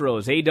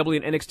Astros,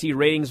 AEW and NXT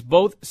ratings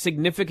both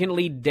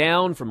significantly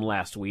down from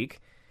last week.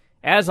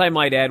 As I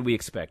might add, we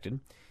expected.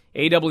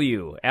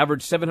 AEW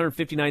averaged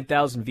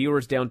 759,000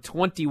 viewers, down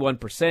 21%,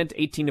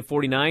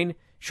 18-49.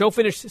 Show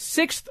finished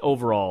 6th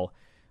overall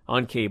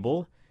on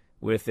cable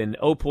with an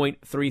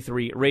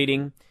 0.33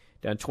 rating,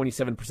 down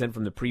 27%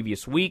 from the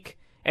previous week.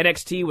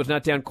 NXT was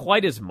not down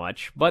quite as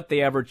much, but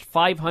they averaged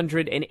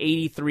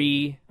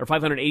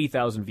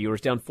 580,000 viewers,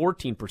 down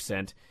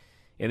 14%.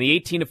 And the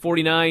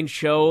 18-49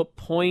 show,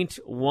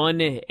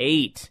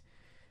 0.18.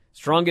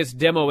 Strongest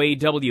demo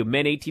AEW,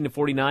 men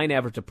 18-49,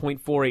 averaged a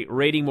 0.48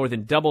 rating, more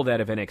than double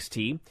that of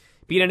NXT.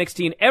 Beat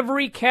NXT in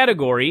every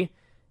category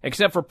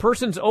except for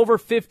persons over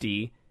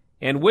 50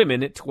 and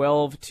women at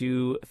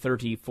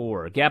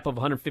 12-34. A gap of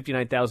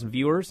 159,000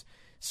 viewers,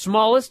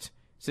 smallest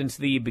since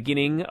the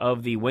beginning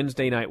of the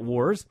Wednesday Night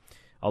Wars.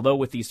 Although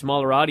with the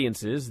smaller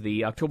audiences,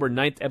 the October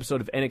 9th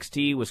episode of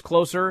NXT was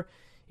closer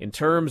in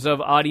terms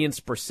of audience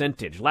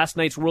percentage. Last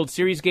night's World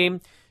Series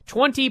game,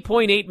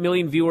 20.8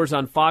 million viewers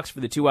on Fox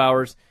for the 2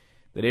 hours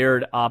that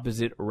aired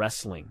opposite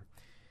wrestling.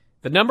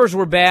 The numbers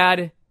were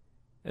bad.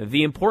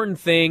 The important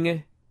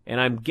thing,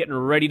 and I'm getting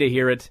ready to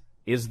hear it,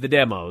 is the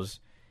demos.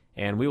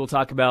 And we will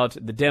talk about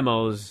the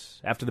demos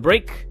after the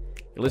break.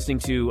 You're listening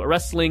to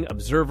Wrestling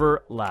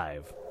Observer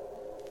Live.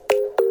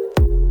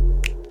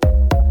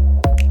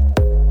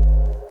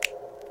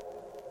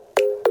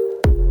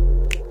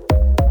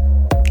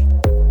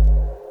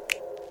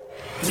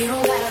 You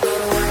don't gotta go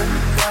to work,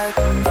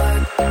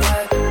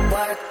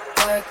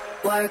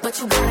 but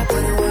you gotta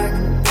put in work.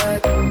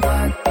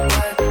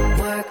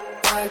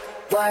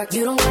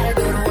 You don't gotta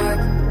go to work.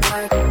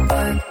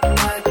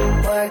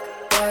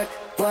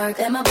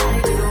 Let my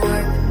body do the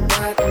work.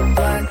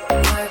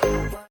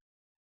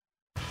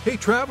 Hey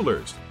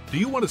travelers, do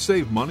you want to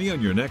save money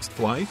on your next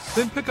flight?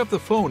 Then pick up the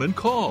phone and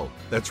call.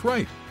 That's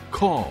right,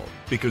 call,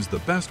 because the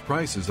best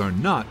prices are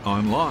not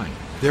online.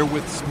 They're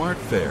with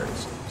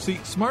SmartFares. See,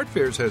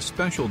 SmartFares has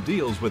special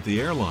deals with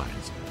the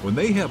airlines. When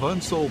they have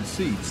unsold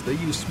seats, they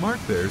use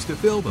SmartFares to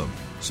fill them.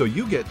 So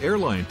you get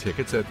airline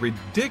tickets at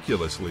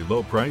ridiculously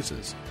low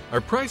prices.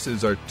 Our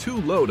prices are too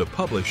low to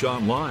publish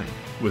online.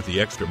 With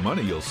the extra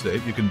money you'll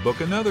save, you can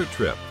book another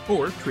trip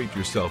or treat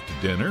yourself to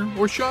dinner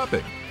or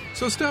shopping.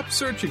 So stop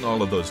searching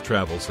all of those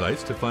travel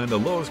sites to find the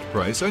lowest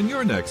price on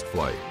your next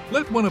flight.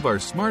 Let one of our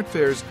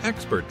SmartFares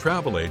expert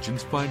travel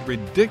agents find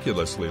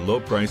ridiculously low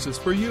prices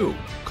for you.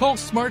 Call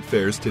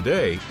SmartFares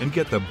today and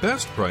get the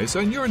best price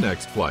on your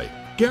next flight.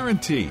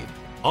 Guaranteed.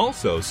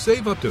 Also,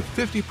 save up to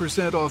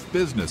 50% off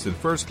business and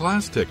first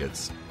class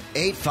tickets.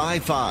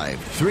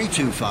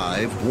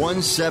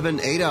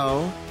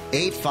 855-325-1780.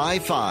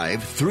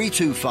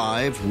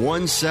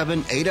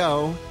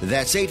 855-325-1780.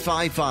 That's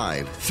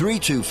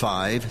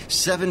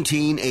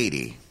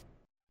 855-325-1780.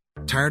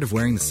 Tired of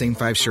wearing the same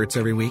 5 shirts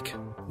every week?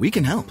 We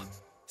can help.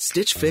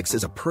 Stitch Fix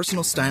is a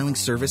personal styling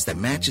service that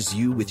matches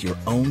you with your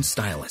own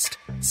stylist.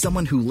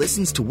 Someone who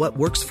listens to what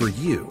works for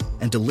you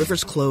and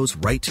delivers clothes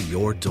right to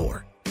your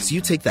door. So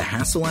you take the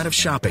hassle out of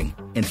shopping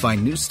and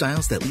find new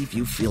styles that leave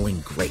you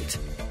feeling great.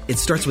 It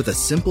starts with a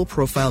simple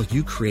profile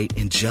you create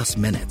in just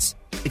minutes.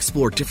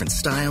 Explore different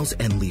styles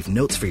and leave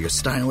notes for your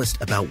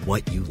stylist about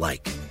what you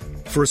like.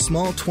 For a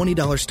small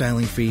 $20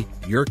 styling fee,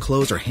 your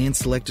clothes are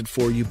hand-selected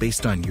for you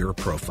based on your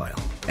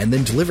profile, and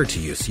then delivered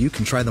to you so you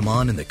can try them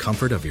on in the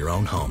comfort of your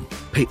own home.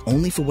 Pay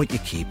only for what you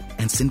keep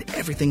and send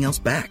everything else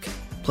back.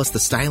 Plus, the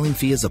styling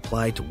fee is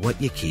applied to what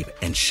you keep,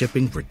 and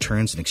shipping,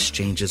 returns, and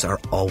exchanges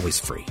are always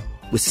free.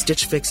 With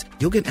Stitch Fix,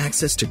 you'll get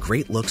access to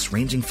great looks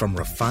ranging from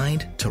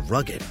refined to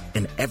rugged,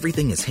 and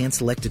everything is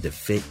hand-selected to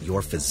fit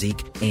your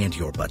physique and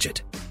your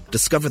budget.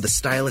 Discover the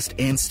stylist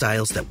and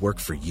styles that work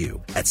for you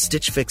at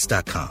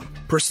StitchFix.com.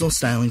 Personal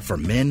styling for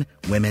men,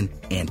 women,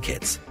 and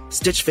kids.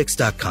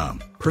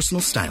 StitchFix.com.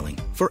 Personal styling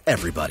for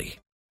everybody.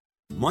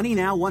 Money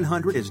Now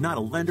 100 is not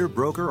a lender,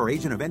 broker, or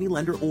agent of any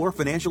lender or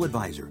financial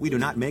advisor. We do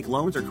not make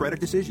loans or credit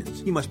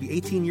decisions. You must be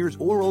 18 years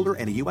or older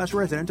and a U.S.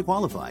 resident to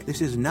qualify. This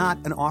is not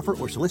an offer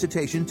or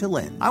solicitation to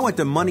lend. I went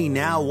to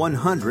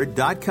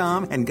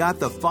MoneyNow100.com and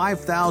got the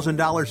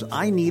 $5,000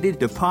 I needed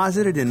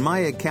deposited in my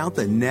account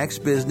the next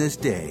business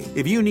day.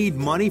 If you need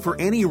money for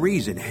any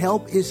reason,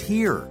 help is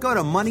here. Go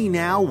to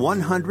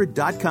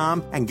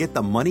MoneyNow100.com and get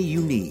the money you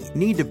need.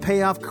 Need to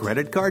pay off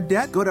credit card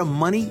debt? Go to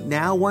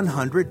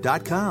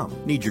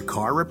MoneyNow100.com. Need your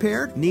car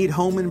repaired? Need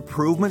home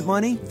improvement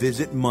money?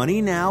 Visit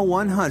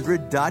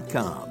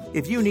MoneyNow100.com.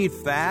 If you need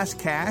fast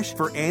cash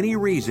for any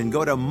reason,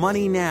 go to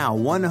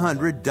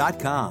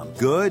MoneyNow100.com.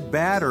 Good,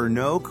 bad, or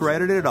no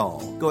credit at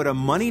all. Go to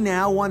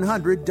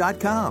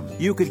MoneyNow100.com.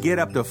 You could get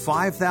up to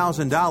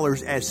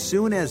 $5,000 as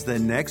soon as the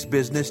next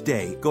business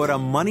day. Go to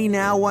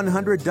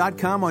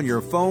MoneyNow100.com on your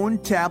phone,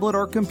 tablet,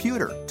 or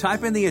computer.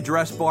 Type in the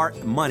address bar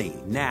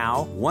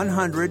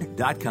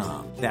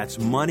MoneyNow100.com. That's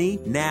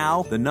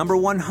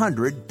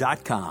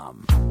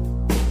MoneyNow100.com.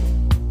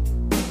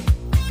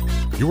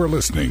 You are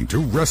listening to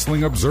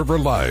Wrestling Observer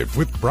Live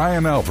with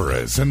Bryan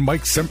Alvarez and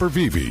Mike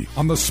Sempervive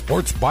on the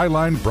Sports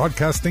Byline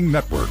Broadcasting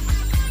Network.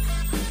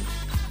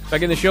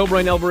 Back in the show,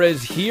 Bryan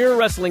Alvarez here,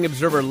 Wrestling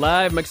Observer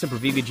Live, Mike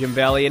Sempervive, Jim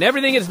Valley, and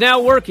everything is now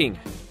working.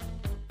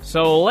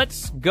 So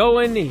let's get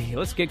going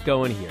here.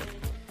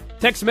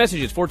 Text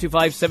messages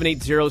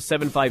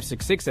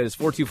 425-780-7566. That is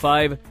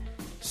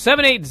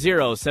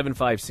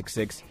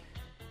 425-780-7566.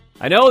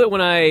 I know that when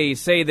I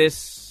say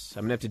this,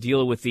 I'm going to have to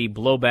deal with the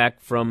blowback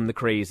from the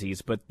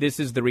crazies, but this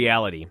is the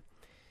reality.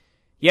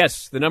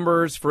 Yes, the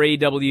numbers for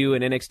AEW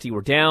and NXT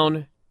were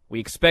down. We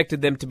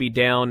expected them to be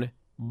down,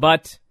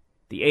 but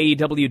the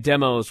AEW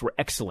demos were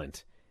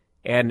excellent.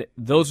 And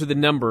those are the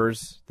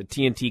numbers that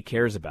TNT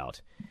cares about.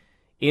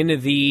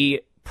 In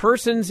the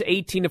persons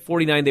 18 to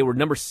 49, they were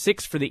number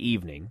 6 for the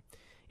evening.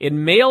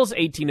 In males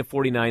 18 to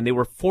 49, they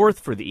were 4th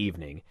for the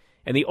evening.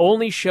 And the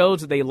only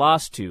shows that they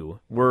lost to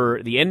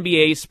were the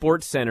NBA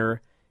Sports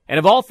Center and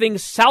of all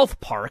things, South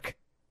Park.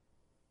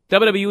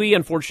 WWE,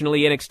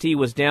 unfortunately, NXT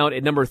was down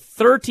at number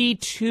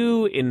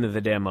 32 in the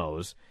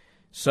demos.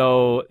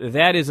 So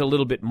that is a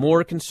little bit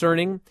more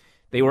concerning.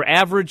 They were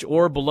average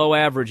or below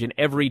average in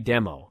every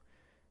demo.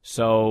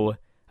 So,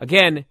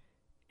 again,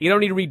 you don't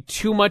need to read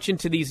too much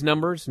into these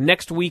numbers.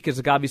 Next week is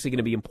obviously going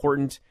to be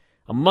important.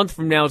 A month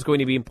from now is going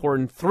to be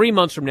important. 3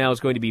 months from now is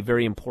going to be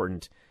very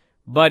important.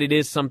 But it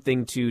is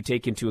something to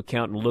take into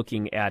account in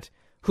looking at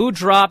who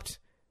dropped,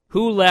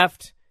 who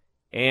left,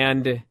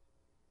 and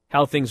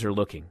how things are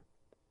looking.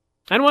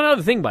 And one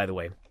other thing, by the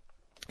way.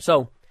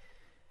 So,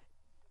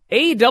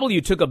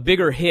 AEW took a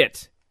bigger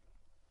hit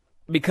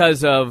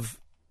because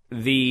of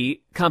the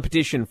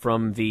competition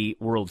from the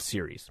World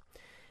Series.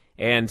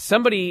 And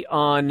somebody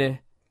on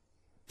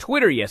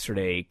Twitter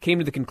yesterday came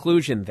to the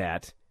conclusion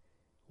that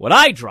what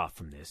I draw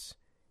from this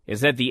is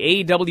that the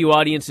AEW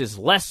audience is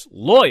less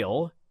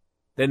loyal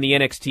than the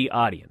NXT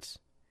audience.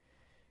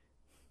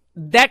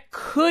 That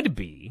could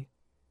be,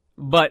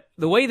 but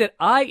the way that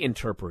I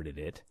interpreted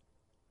it,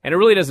 and it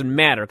really doesn't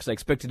matter because I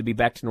expect it to be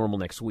back to normal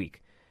next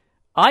week,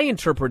 I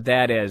interpret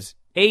that as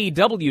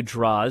AEW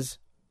draws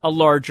a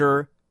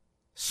larger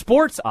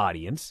sports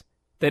audience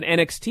than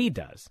NXT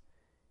does,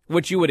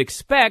 which you would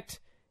expect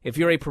if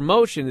you're a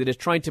promotion that is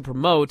trying to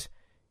promote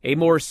a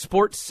more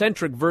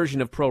sports-centric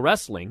version of pro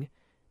wrestling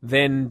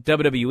than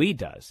WWE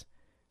does.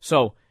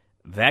 So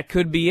that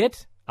could be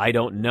it. I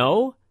don't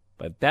know,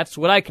 but that's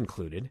what I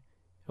concluded.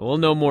 We'll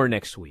know more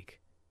next week.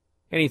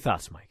 Any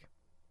thoughts, Mike?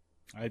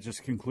 I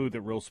just conclude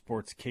that real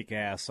sports kick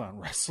ass on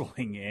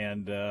wrestling,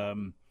 and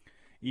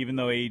even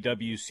though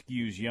AEW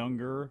skews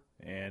younger,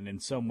 and in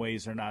some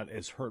ways are not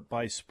as hurt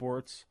by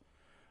sports,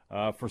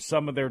 for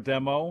some of their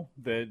demo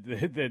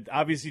that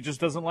obviously just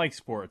doesn't like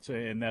sports,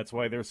 and that's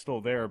why they're still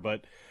there.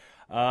 But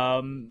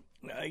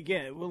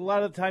again, a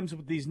lot of times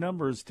with these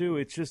numbers too,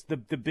 it's just the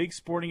big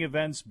sporting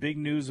events, big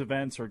news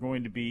events are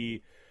going to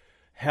be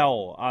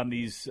hell on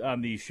these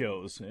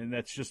shows, and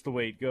that's just the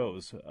way it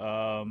goes.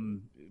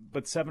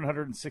 But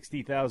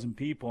 760,000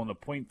 people in a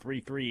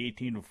 .33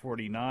 18 to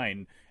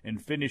 49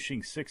 and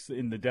finishing 6th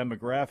in the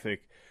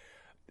demographic,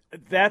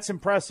 that's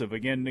impressive,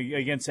 again,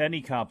 against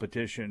any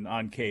competition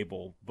on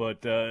cable.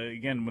 But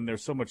again, when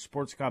there's so much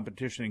sports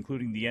competition,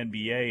 including the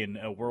NBA and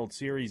a World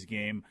Series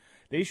game,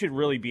 they should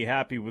really be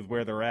happy with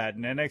where they're at.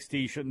 And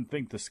NXT shouldn't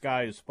think the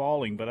sky is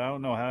falling, but I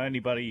don't know how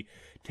anybody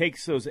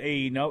takes those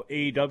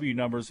AEW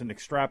numbers and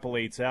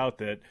extrapolates out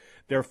that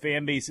their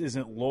fan base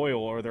isn't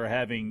loyal or they're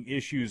having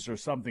issues or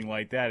something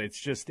like that. It's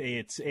just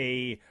it's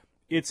a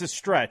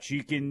stretch.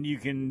 You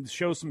can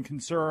show some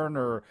concern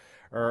or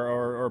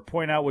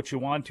point out what you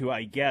want to,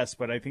 I guess,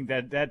 but I think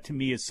that to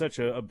me is such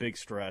a big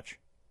stretch.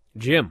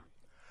 Jim.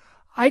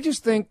 I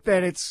just think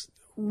that it's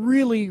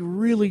really,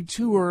 really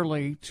too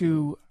early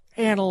to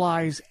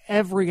analyze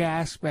every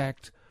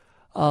aspect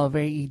of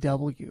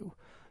AEW.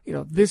 You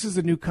know, this is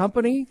a new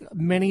company.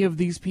 Many of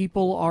these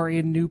people are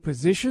in new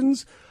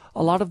positions.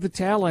 A lot of the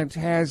talent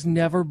has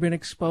never been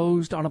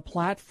exposed on a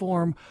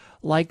platform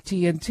like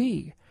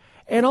TNT.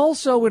 And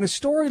also, in a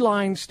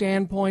storyline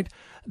standpoint,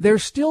 they're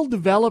still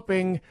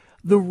developing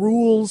the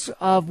rules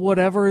of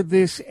whatever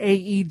this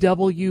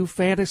AEW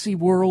fantasy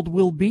world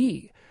will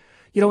be.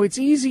 You know, it's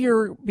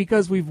easier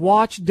because we've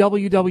watched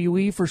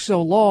WWE for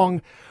so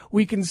long.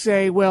 We can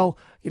say, well,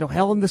 you know,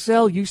 Hell in the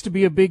Cell used to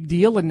be a big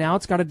deal, and now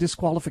it's got a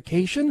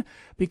disqualification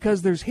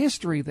because there's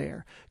history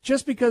there.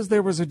 Just because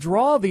there was a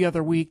draw the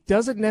other week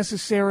doesn't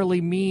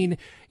necessarily mean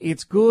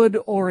it's good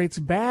or it's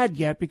bad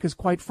yet, because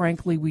quite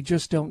frankly, we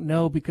just don't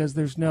know because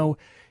there's no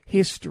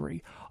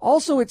history.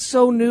 Also, it's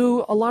so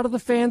new, a lot of the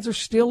fans are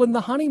still in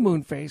the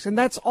honeymoon phase, and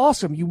that's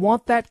awesome. You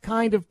want that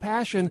kind of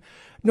passion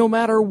no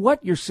matter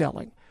what you're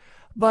selling.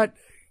 But,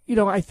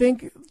 I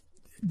think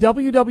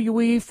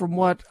WWE, from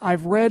what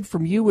I've read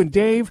from you and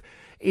Dave,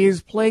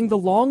 is playing the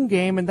long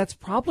game, and that's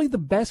probably the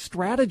best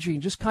strategy.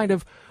 Just kind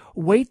of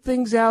wait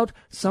things out.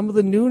 Some of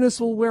the newness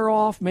will wear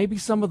off. Maybe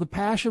some of the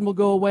passion will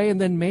go away,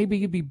 and then maybe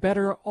you'd be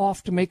better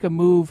off to make a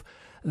move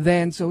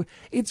then. So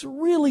it's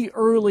really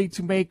early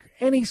to make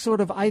any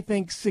sort of, I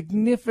think,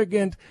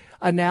 significant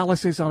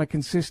analysis on a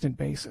consistent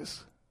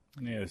basis.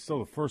 Yeah, still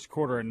the first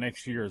quarter of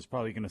next year is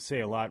probably going to say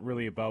a lot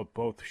really about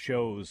both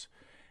shows.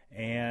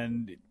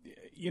 And,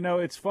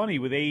 it's funny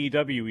with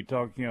AEW, we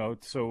talk,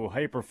 so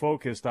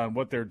hyper-focused on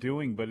what they're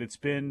doing, but it's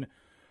been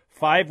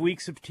 5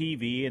 weeks of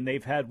TV, and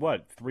they've had,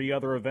 3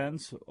 other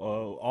events,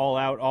 All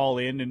Out, All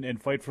In,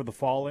 and Fight for the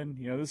Fallen.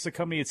 This is a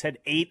company that's had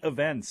 8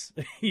 events,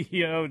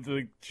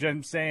 like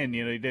Jim's saying,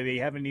 they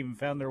haven't even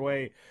found their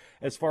way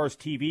as far as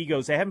TV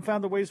goes. They haven't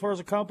found their way as far as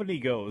a company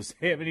goes.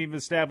 They haven't even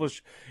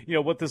established,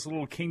 what this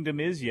little kingdom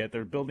is yet.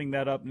 They're building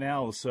that up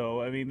now.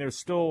 So, there's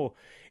still,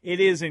 it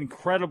is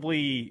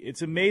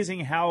it's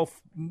amazing how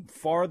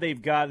far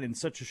they've gotten in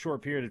such a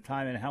short period of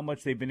time and how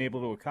much they've been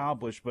able to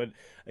accomplish. But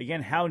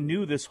again, how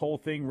new this whole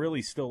thing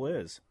really still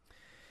is.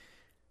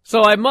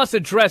 So I must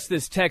address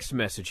this text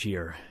message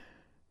here.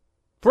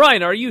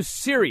 Bryan, are you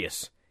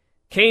serious?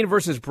 Kane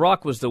versus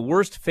Brock was the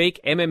worst fake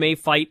MMA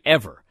fight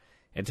ever.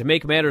 And to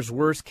make matters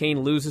worse,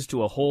 Kane loses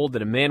to a hold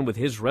that a man with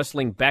his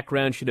wrestling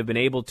background should have been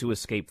able to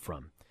escape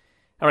from.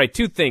 All right,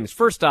 2 things.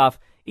 First off,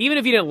 even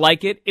if you didn't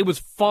like it, it was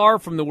far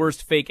from the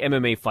worst fake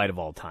MMA fight of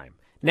all time.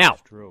 Now,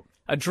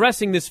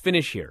 addressing this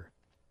finish here.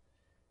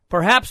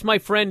 Perhaps, my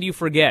friend, you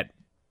forget,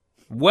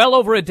 well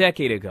over a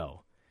decade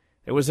ago,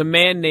 there was a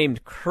man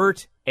named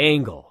Kurt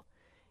Angle,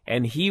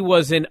 and he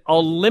was an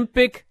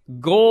Olympic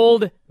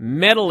gold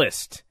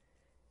medalist.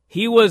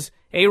 He was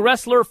a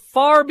wrestler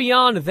far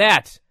beyond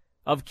that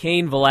of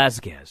Cain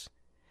Velasquez.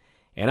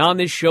 And on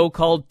this show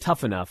called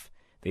Tough Enough,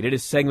 they did a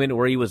segment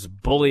where he was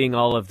bullying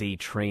all of the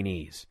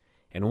trainees.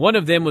 And one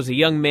of them was a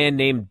young man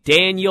named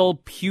Daniel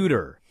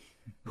Puder,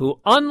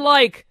 who,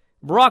 unlike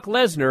Brock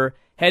Lesnar,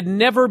 had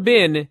never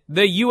been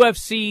the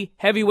UFC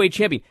heavyweight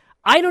champion.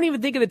 I don't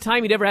even think at the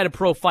time he'd ever had a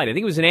pro fight. I think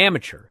he was an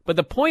amateur. But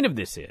the point of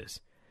this is,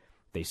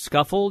 they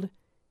scuffled,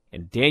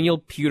 and Daniel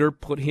Puder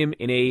put him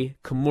in a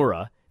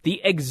Kimura,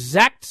 the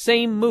exact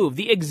same move,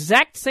 the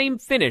exact same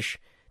finish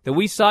that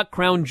we saw at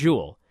Crown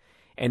Jewel.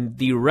 And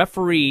the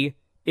referee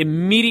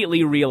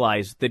immediately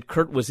realized that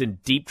Kurt was in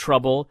deep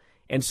trouble,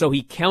 and so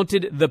he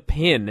counted the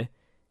pin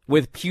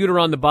with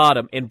Puder on the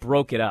bottom and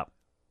broke it up.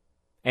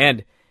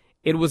 And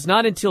it was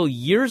not until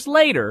years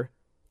later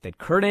that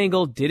Kurt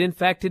Angle did in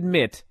fact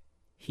admit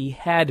he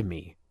had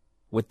me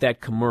with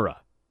that Kimura.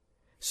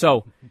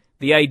 So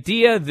the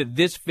idea that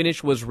this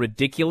finish was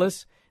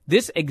ridiculous,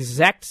 this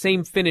exact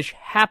same finish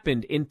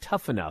happened in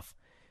Tough Enough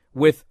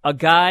with a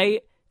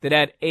guy that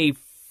had a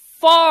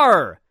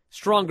far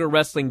stronger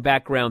wrestling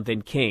background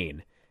than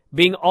Kane,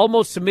 being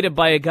almost submitted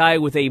by a guy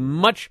with a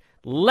much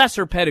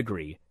lesser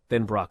pedigree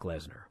than Brock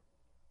Lesnar.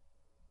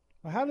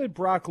 How did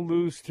Brock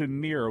lose to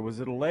Mir?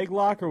 Was it a leg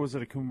lock or was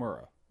it a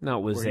Kimura? No,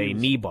 it was a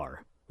knee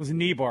bar. It was a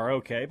knee bar,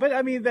 okay. But,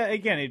 that,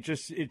 again,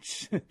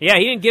 it's... Yeah,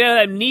 he didn't get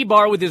out of that knee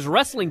bar with his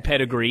wrestling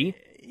pedigree.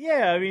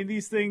 Yeah,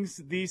 these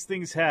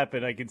things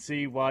happen. I can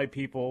see why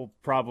people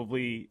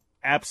probably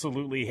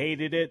absolutely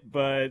hated it,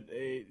 but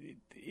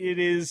it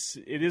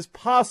is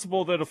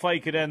possible that a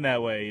fight could end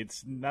that way.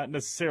 It's not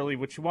necessarily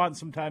what you want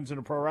sometimes in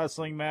a pro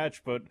wrestling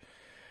match, but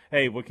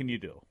hey, what can you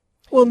do?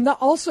 Well,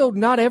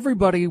 not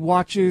everybody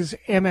watches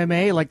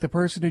MMA like the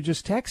person who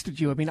just texted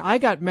you. I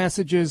got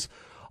messages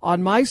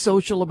on my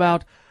social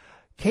about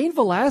Cain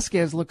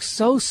Velasquez looks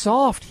so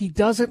soft. He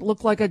doesn't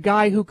look like a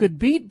guy who could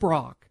beat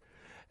Brock.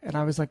 And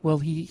I was like, well,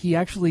 he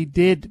actually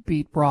did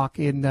beat Brock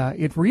in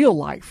real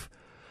life.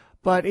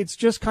 But it's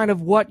just kind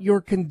of what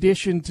you're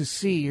conditioned to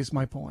see is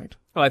my point.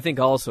 Well, I think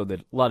also that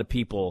a lot of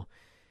people,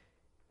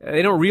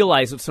 they don't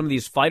realize what some of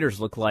these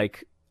fighters look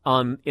like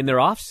in their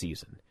off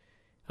season.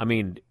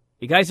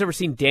 You guys ever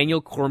seen Daniel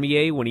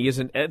Cormier when he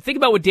isn't? Think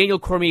about what Daniel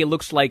Cormier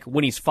looks like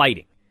when he's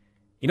fighting.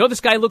 You know what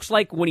this guy looks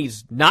like when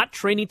he's not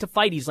training to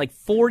fight? He's like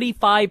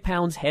 45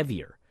 pounds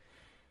heavier.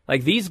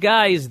 Like these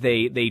guys,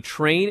 they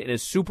train in a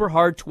super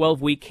hard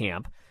 12-week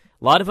camp.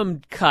 A lot of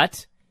them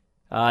cut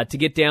to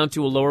get down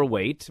to a lower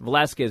weight.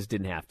 Velasquez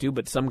didn't have to,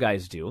 but some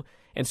guys do.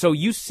 And so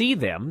you see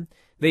them.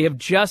 They have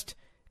just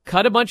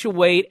cut a bunch of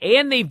weight,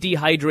 and they've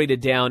dehydrated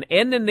down,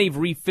 and then they've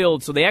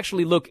refilled, so they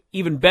actually look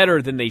even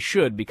better than they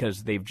should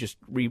because they've just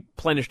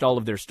replenished all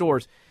of their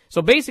stores.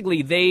 So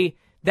basically,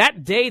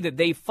 that day that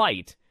they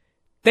fight,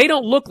 they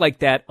don't look like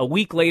that a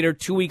week later,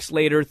 2 weeks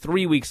later,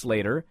 3 weeks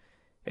later.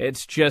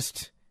 It's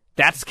just,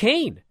 that's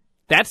Kane.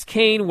 That's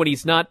Kane when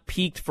he's not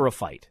peaked for a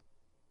fight.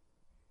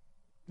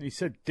 You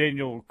said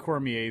Daniel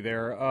Cormier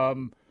there.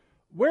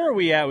 Where are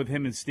we at with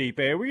him and Stipe?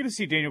 Are we going to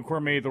see Daniel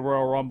Cormier at the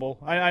Royal Rumble?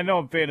 I know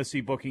I'm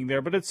fantasy booking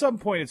there, but at some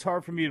point it's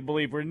hard for me to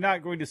believe we're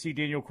not going to see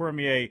Daniel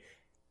Cormier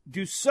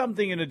do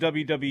something in a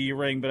WWE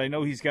ring, but I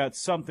know he's got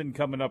something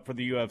coming up for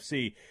the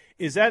UFC.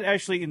 Is that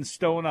actually in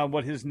stone on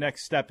what his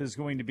next step is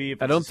going to be?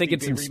 I don't think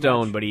it's in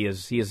stone, but he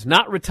is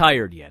not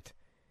retired yet.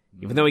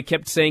 Even though he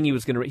kept saying he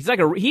was going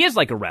to, he is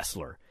like a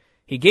wrestler.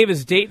 He gave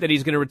his date that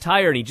he's going to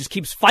retire, and he just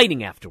keeps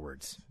fighting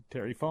afterwards.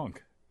 Terry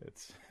Funk.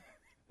 This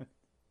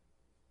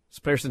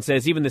person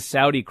says even the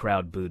Saudi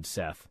crowd booed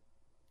Seth.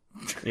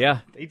 Yeah.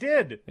 They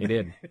did. They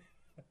did.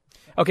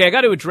 Okay, I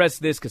got to address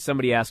this because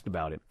somebody asked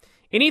about it.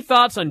 Any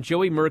thoughts on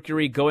Joey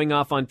Mercury going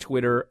off on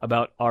Twitter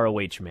about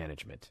ROH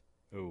management?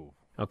 Ooh.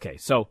 Okay,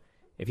 so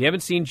if you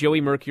haven't seen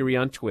Joey Mercury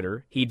on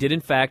Twitter, he did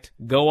in fact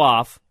go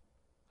off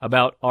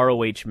about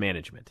ROH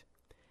management.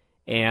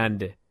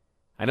 And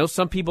I know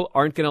some people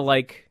aren't going to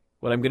like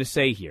what I'm going to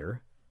say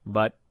here,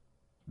 but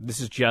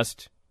this is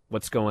just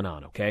what's going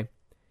on, okay?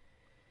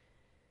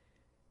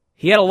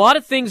 He had a lot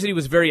of things that he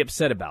was very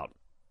upset about.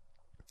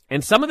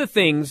 And some of the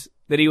things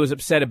that he was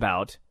upset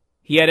about,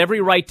 he had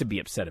every right to be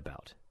upset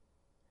about.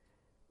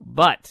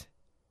 But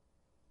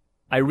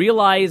I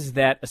realize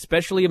that,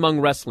 especially among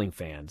wrestling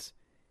fans,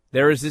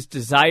 there is this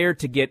desire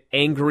to get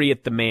angry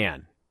at the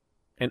man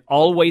and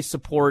always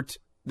support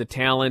the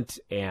talent,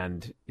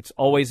 and it's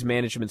always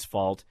management's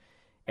fault.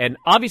 And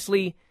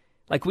obviously,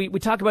 like we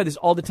talk about this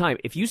all the time,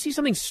 if you see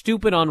something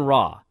stupid on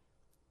Raw,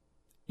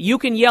 you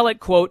can yell at,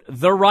 quote,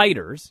 the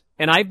writers,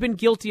 and I've been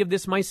guilty of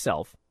this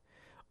myself,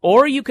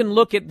 or you can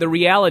look at the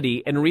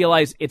reality and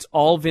realize it's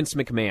all Vince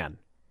McMahon.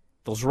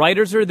 Those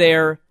writers are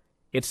there.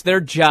 It's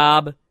their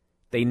job.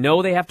 They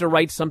know they have to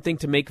write something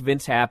to make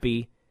Vince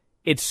happy.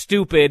 It's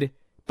stupid,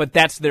 but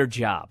that's their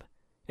job.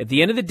 At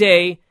the end of the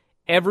day,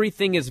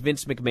 everything is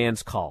Vince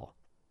McMahon's call.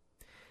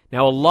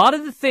 Now, a lot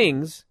of the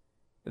things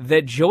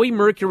that Joey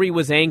Mercury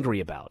was angry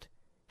about,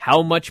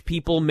 how much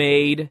people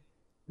made,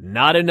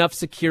 not enough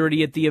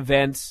security at the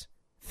events,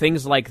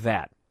 things like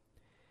that.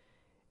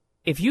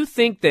 If you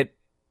think that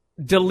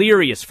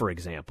Delirious, for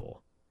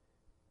example,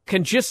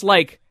 can just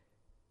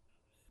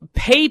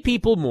pay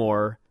people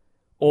more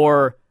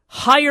or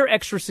hire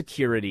extra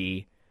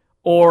security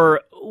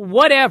or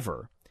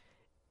whatever,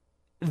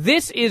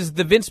 this is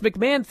the Vince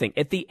McMahon thing.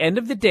 At the end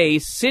of the day,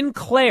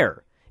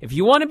 Sinclair, if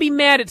you want to be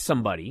mad at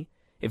somebody,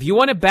 if you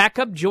want to back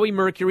up Joey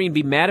Mercury and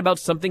be mad about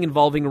something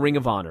involving Ring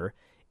of Honor,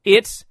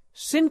 it's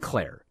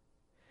Sinclair.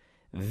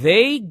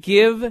 They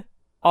give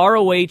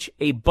ROH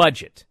a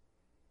budget,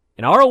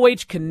 and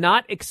ROH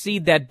cannot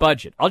exceed that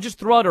budget. I'll just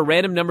throw out a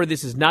random number.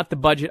 This is not the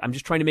budget. I'm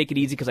just trying to make it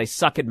easy because I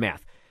suck at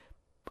math.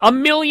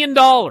 $1 million,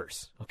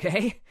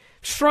 okay?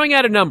 Just throwing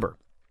out a number.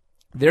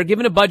 They're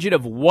given a budget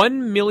of $1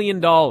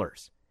 million.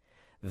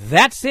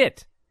 That's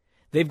it.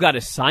 They've got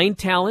to sign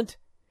talent.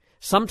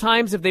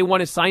 Sometimes if they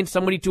want to sign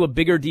somebody to a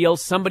bigger deal,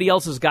 somebody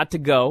else has got to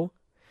go.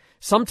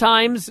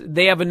 Sometimes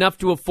they have enough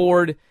to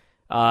afford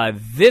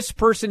this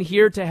person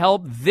here to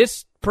help,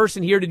 this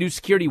person here to do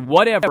security,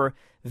 whatever.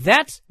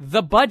 That's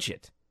the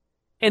budget.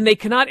 And they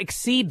cannot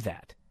exceed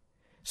that.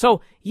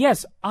 So,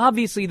 yes,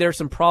 obviously there are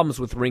some problems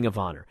with Ring of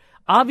Honor.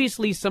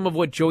 Obviously some of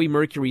what Joey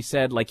Mercury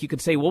said, you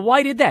could say, well,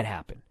 why did that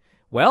happen?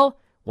 Well,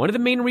 one of the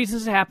main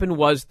reasons it happened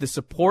was the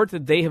support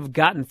that they have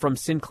gotten from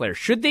Sinclair.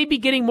 Should they be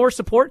getting more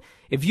support?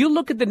 If you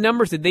look at the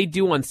numbers that they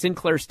do on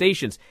Sinclair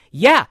stations,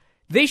 yeah,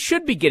 they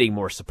should be getting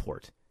more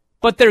support.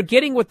 But they're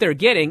getting what they're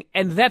getting,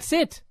 and that's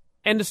it.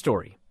 End of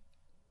story.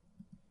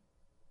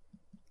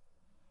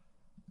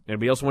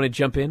 Anybody else want to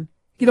jump in?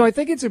 I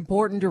think it's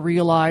important to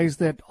realize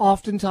that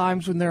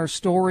oftentimes when there are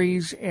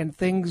stories and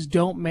things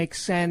don't make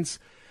sense,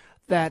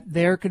 that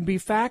there can be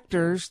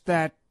factors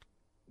that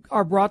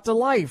are brought to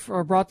life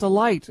or brought to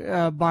light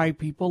by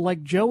people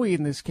like Joey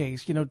in this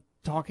case.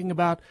 Talking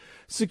about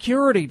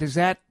security. Does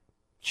that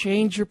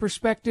change your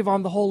perspective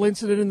on the whole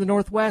incident in the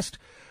Northwest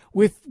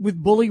with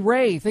Bully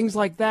Ray? Things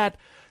like that.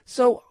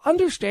 So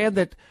understand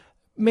that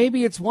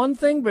maybe it's one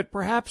thing, but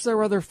perhaps there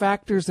are other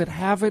factors that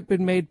haven't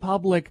been made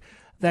public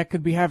that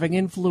could be having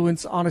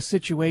influence on a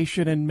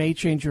situation and may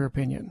change your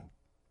opinion.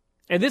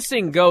 And this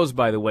thing goes,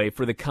 by the way,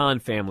 for the Khan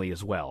family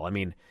as well. I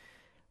mean,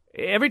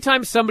 every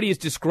time somebody is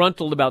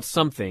disgruntled about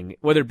something,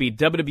 whether it be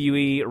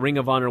WWE, Ring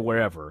of Honor,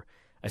 wherever,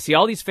 I see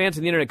all these fans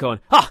on the internet going,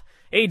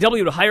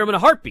 AEW would hire him in a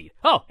heartbeat.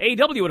 Oh,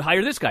 AEW would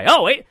hire this guy.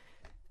 Oh,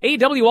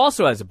 AEW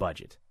also has a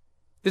budget.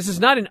 This is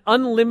not an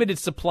unlimited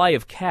supply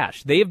of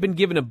cash. They have been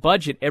given a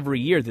budget every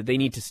year that they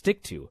need to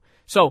stick to.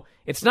 So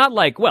it's not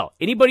like,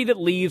 anybody that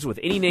leaves with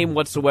any name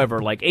whatsoever,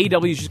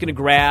 AEW is just going to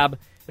grab,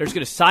 they're just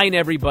going to sign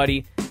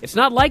everybody. It's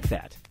not like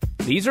that.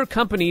 These are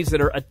companies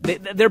that are,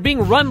 they're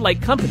being run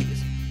like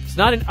companies. It's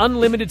not an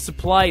unlimited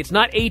supply. It's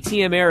not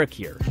ATM Eric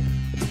here.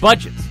 It's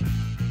budgets.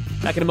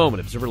 Back in a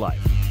moment, Observer Live.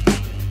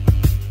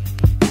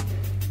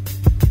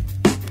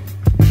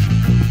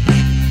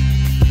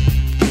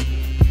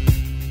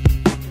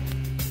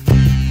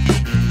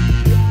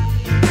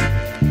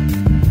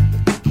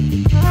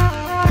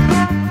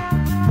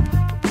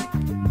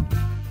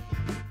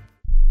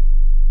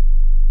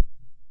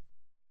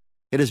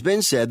 It has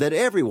been said that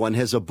everyone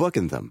has a book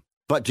in them.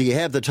 But do you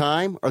have the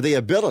time or the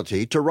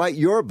ability to write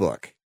your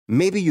book?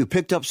 Maybe you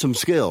picked up some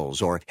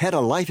skills or had a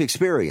life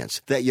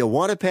experience that you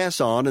want to pass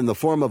on in the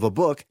form of a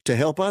book to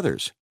help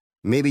others.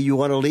 Maybe you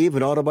want to leave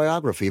an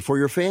autobiography for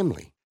your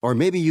family. Or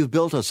maybe you've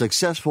built a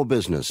successful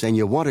business and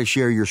you want to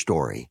share your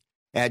story.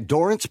 At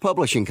Dorrance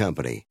Publishing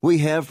Company, we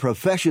have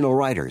professional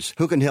writers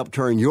who can help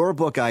turn your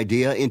book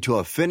idea into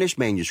a finished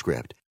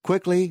manuscript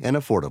quickly and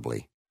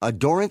affordably. A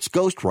Dorrance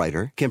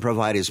ghostwriter can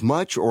provide as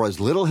much or as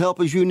little help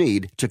as you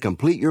need to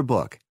complete your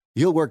book.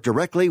 You'll work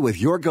directly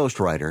with your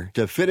ghostwriter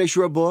to finish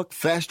your book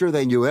faster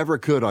than you ever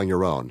could on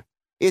your own.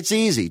 It's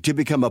easy to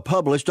become a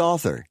published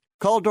author.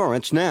 Call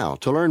Dorrance now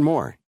to learn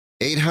more.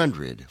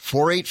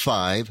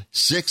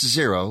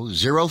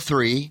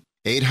 800-485-6003.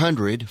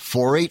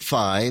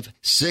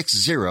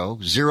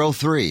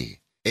 800-485-6003.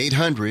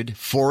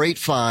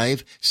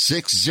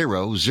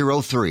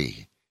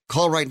 800-485-6003.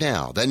 Call right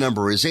now. That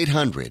number is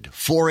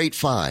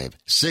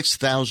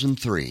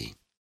 800-485-6003.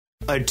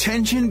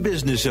 Attention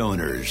business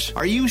owners.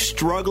 Are you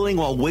struggling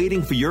while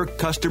waiting for your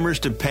customers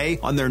to pay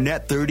on their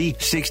net 30,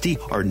 60,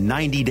 or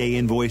 90-day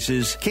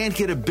invoices? Can't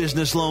get a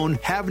business loan?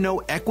 Have no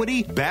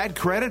equity? Bad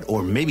credit?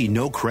 Or maybe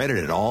no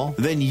credit at all?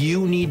 Then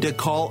you need to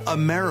call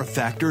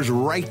AmeriFactors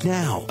right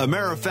now.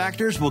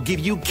 AmeriFactors will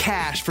give you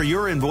cash for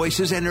your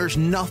invoices and there's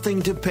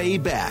nothing to pay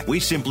back. We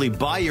simply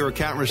buy your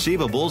account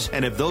receivables,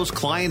 and if those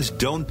clients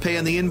don't pay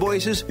on the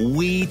invoices,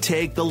 we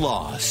take the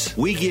loss.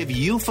 We give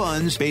you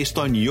funds based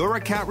on your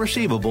account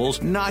receivables,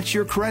 not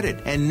your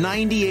credit. And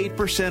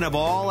 98% of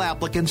all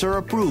applicants are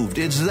approved.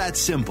 It's that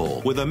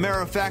simple. With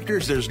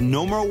AmeriFactors, there's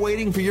no more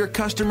waiting for your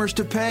customers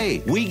to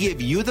pay. We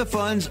give you the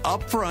funds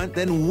up front,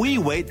 then we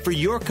wait for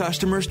your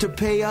customers to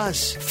pay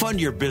us.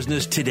 Fund your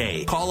business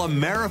today. Call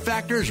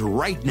AmeriFactors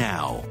right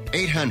now.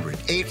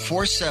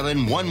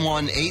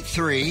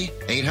 800-847-1183.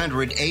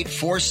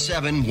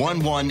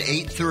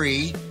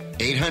 800-847-1183.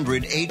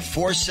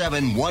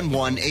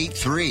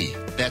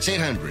 800-847-1183. That's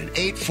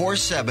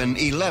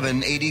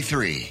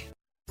 800-847-1183.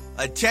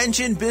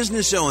 Attention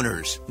business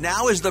owners.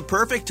 Now is the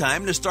perfect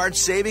time to start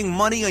saving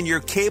money on your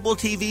cable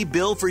TV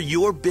bill for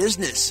your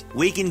business.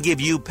 We can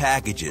give you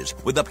packages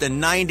with up to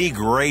 90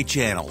 great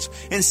channels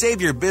and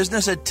save your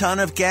business a ton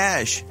of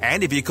cash.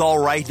 And if you call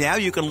right now,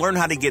 you can learn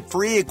how to get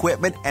free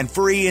equipment and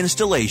free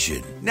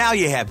installation. Now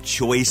you have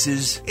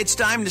choices. It's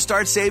time to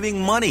start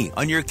saving money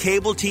on your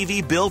cable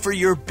TV bill for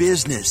your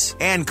business.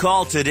 And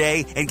call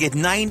today and get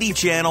 90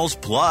 channels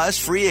plus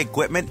free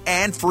equipment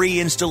and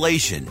free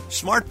installation.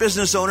 Smart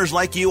business owners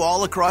like you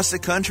all across the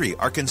country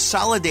are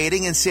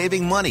consolidating and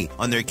saving money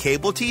on their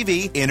cable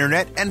TV,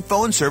 internet, and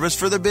phone service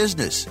for the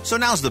business. So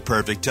now's the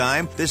perfect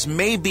time. This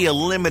may be a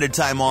limited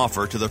time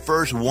offer to the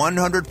first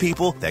 100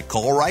 people that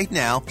call right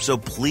now, so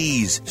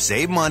please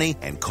save money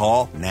and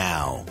call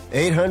now.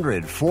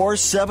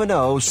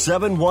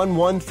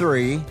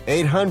 800-470-7113.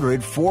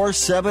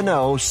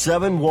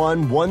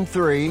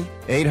 800-470-7113.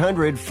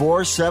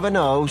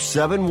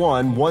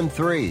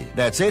 800-470-7113.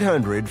 That's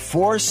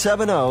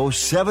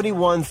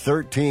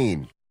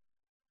 800-470-7113.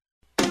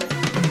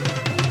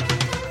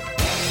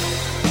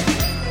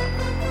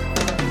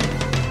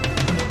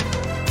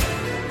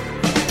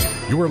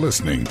 You are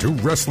listening to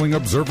Wrestling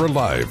Observer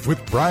Live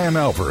with Bryan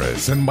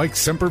Alvarez and Mike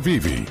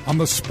Sempervive on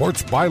the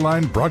Sports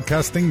Byline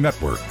Broadcasting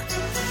Network.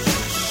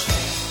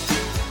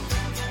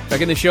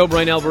 Back in the show,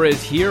 Bryan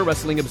Alvarez here,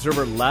 Wrestling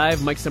Observer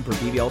Live. Mike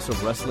Sempervive, also of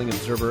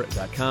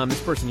WrestlingObserver.com.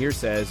 This person here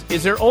says,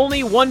 is there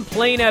only one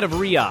plane out of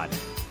Riyadh?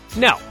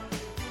 No.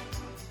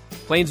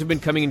 Planes have been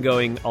coming and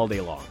going all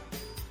day long.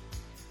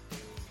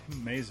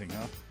 Amazing,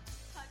 huh?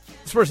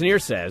 This person here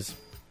says,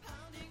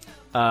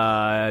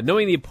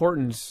 knowing the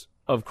importance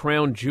of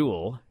Crown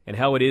Jewel and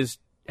how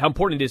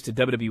important it is to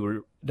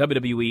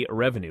WWE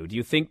revenue, do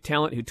you think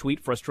talent who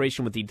tweet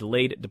frustration with the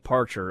delayed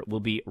departure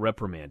will be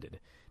reprimanded?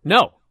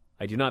 No,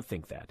 I do not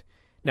think that.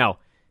 Now,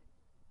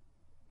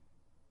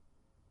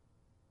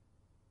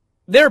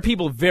 there are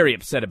people very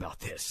upset about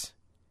this.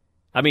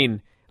 I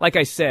mean, like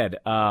I said,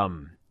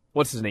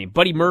 what's his name?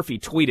 Buddy Murphy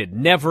tweeted,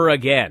 never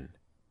again.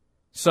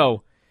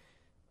 So,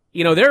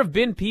 you know, there have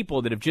been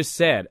people that have just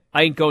said,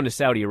 I ain't going to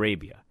Saudi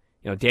Arabia.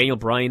 You know, Daniel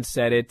Bryan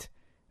said it.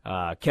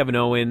 Kevin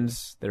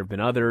Owens, there have been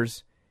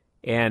others,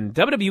 and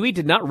WWE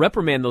did not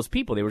reprimand those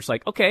people. They were just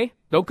like, okay,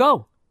 don't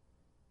go.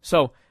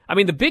 So, I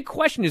mean, the big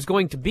question is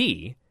going to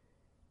be,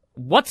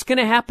 what's going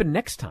to happen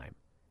next time?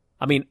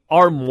 I mean,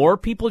 are more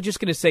people just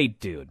going to say,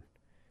 dude,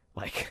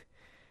 like,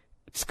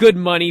 it's good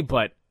money,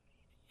 but,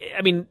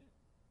 I mean,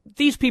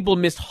 these people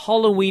missed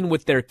Halloween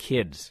with their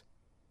kids.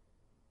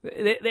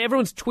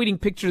 Everyone's tweeting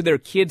pictures of their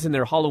kids in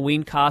their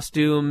Halloween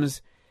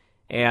costumes,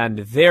 and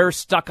they're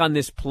stuck on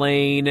this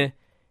plane.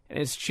 And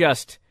it's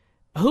just,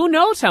 who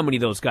knows how many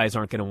of those guys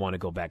aren't going to want to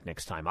go back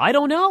next time? I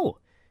don't know.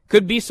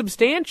 Could be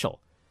substantial.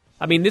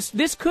 I mean,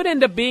 this could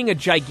end up being a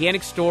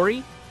gigantic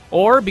story,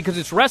 or because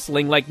it's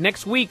wrestling, like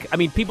next week, I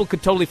mean, people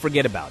could totally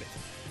forget about it.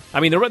 I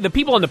mean, the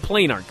people on the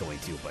plane aren't going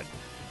to, but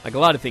like a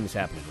lot of things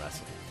happen in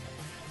wrestling.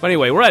 But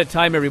anyway, we're out of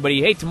time,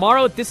 everybody. Hey,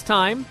 tomorrow at this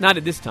time, not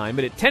at this time,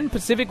 but at 10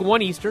 Pacific,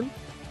 1 Eastern,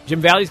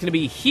 Jim Valley's going to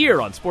be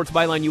here on Sports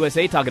Byline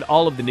USA talking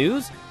all of the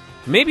news,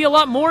 maybe a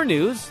lot more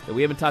news that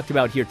we haven't talked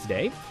about here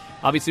today.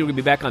 Obviously, we're going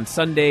to be back on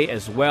Sunday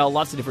as well.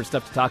 Lots of different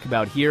stuff to talk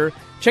about here.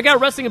 Check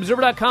out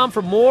WrestlingObserver.com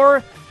for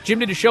more. Jim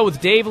did a show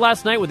with Dave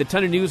last night with a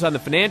ton of news on the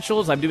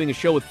financials. I'm doing a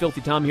show with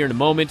Filthy Tom here in a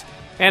moment.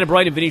 And a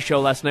Bryan and Vinny show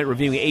last night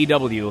reviewing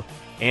AEW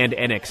and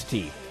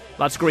NXT.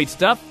 Lots of great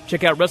stuff.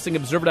 Check out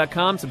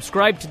WrestlingObserver.com.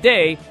 Subscribe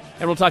today,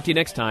 and we'll talk to you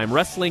next time.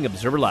 Wrestling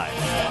Observer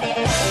Live.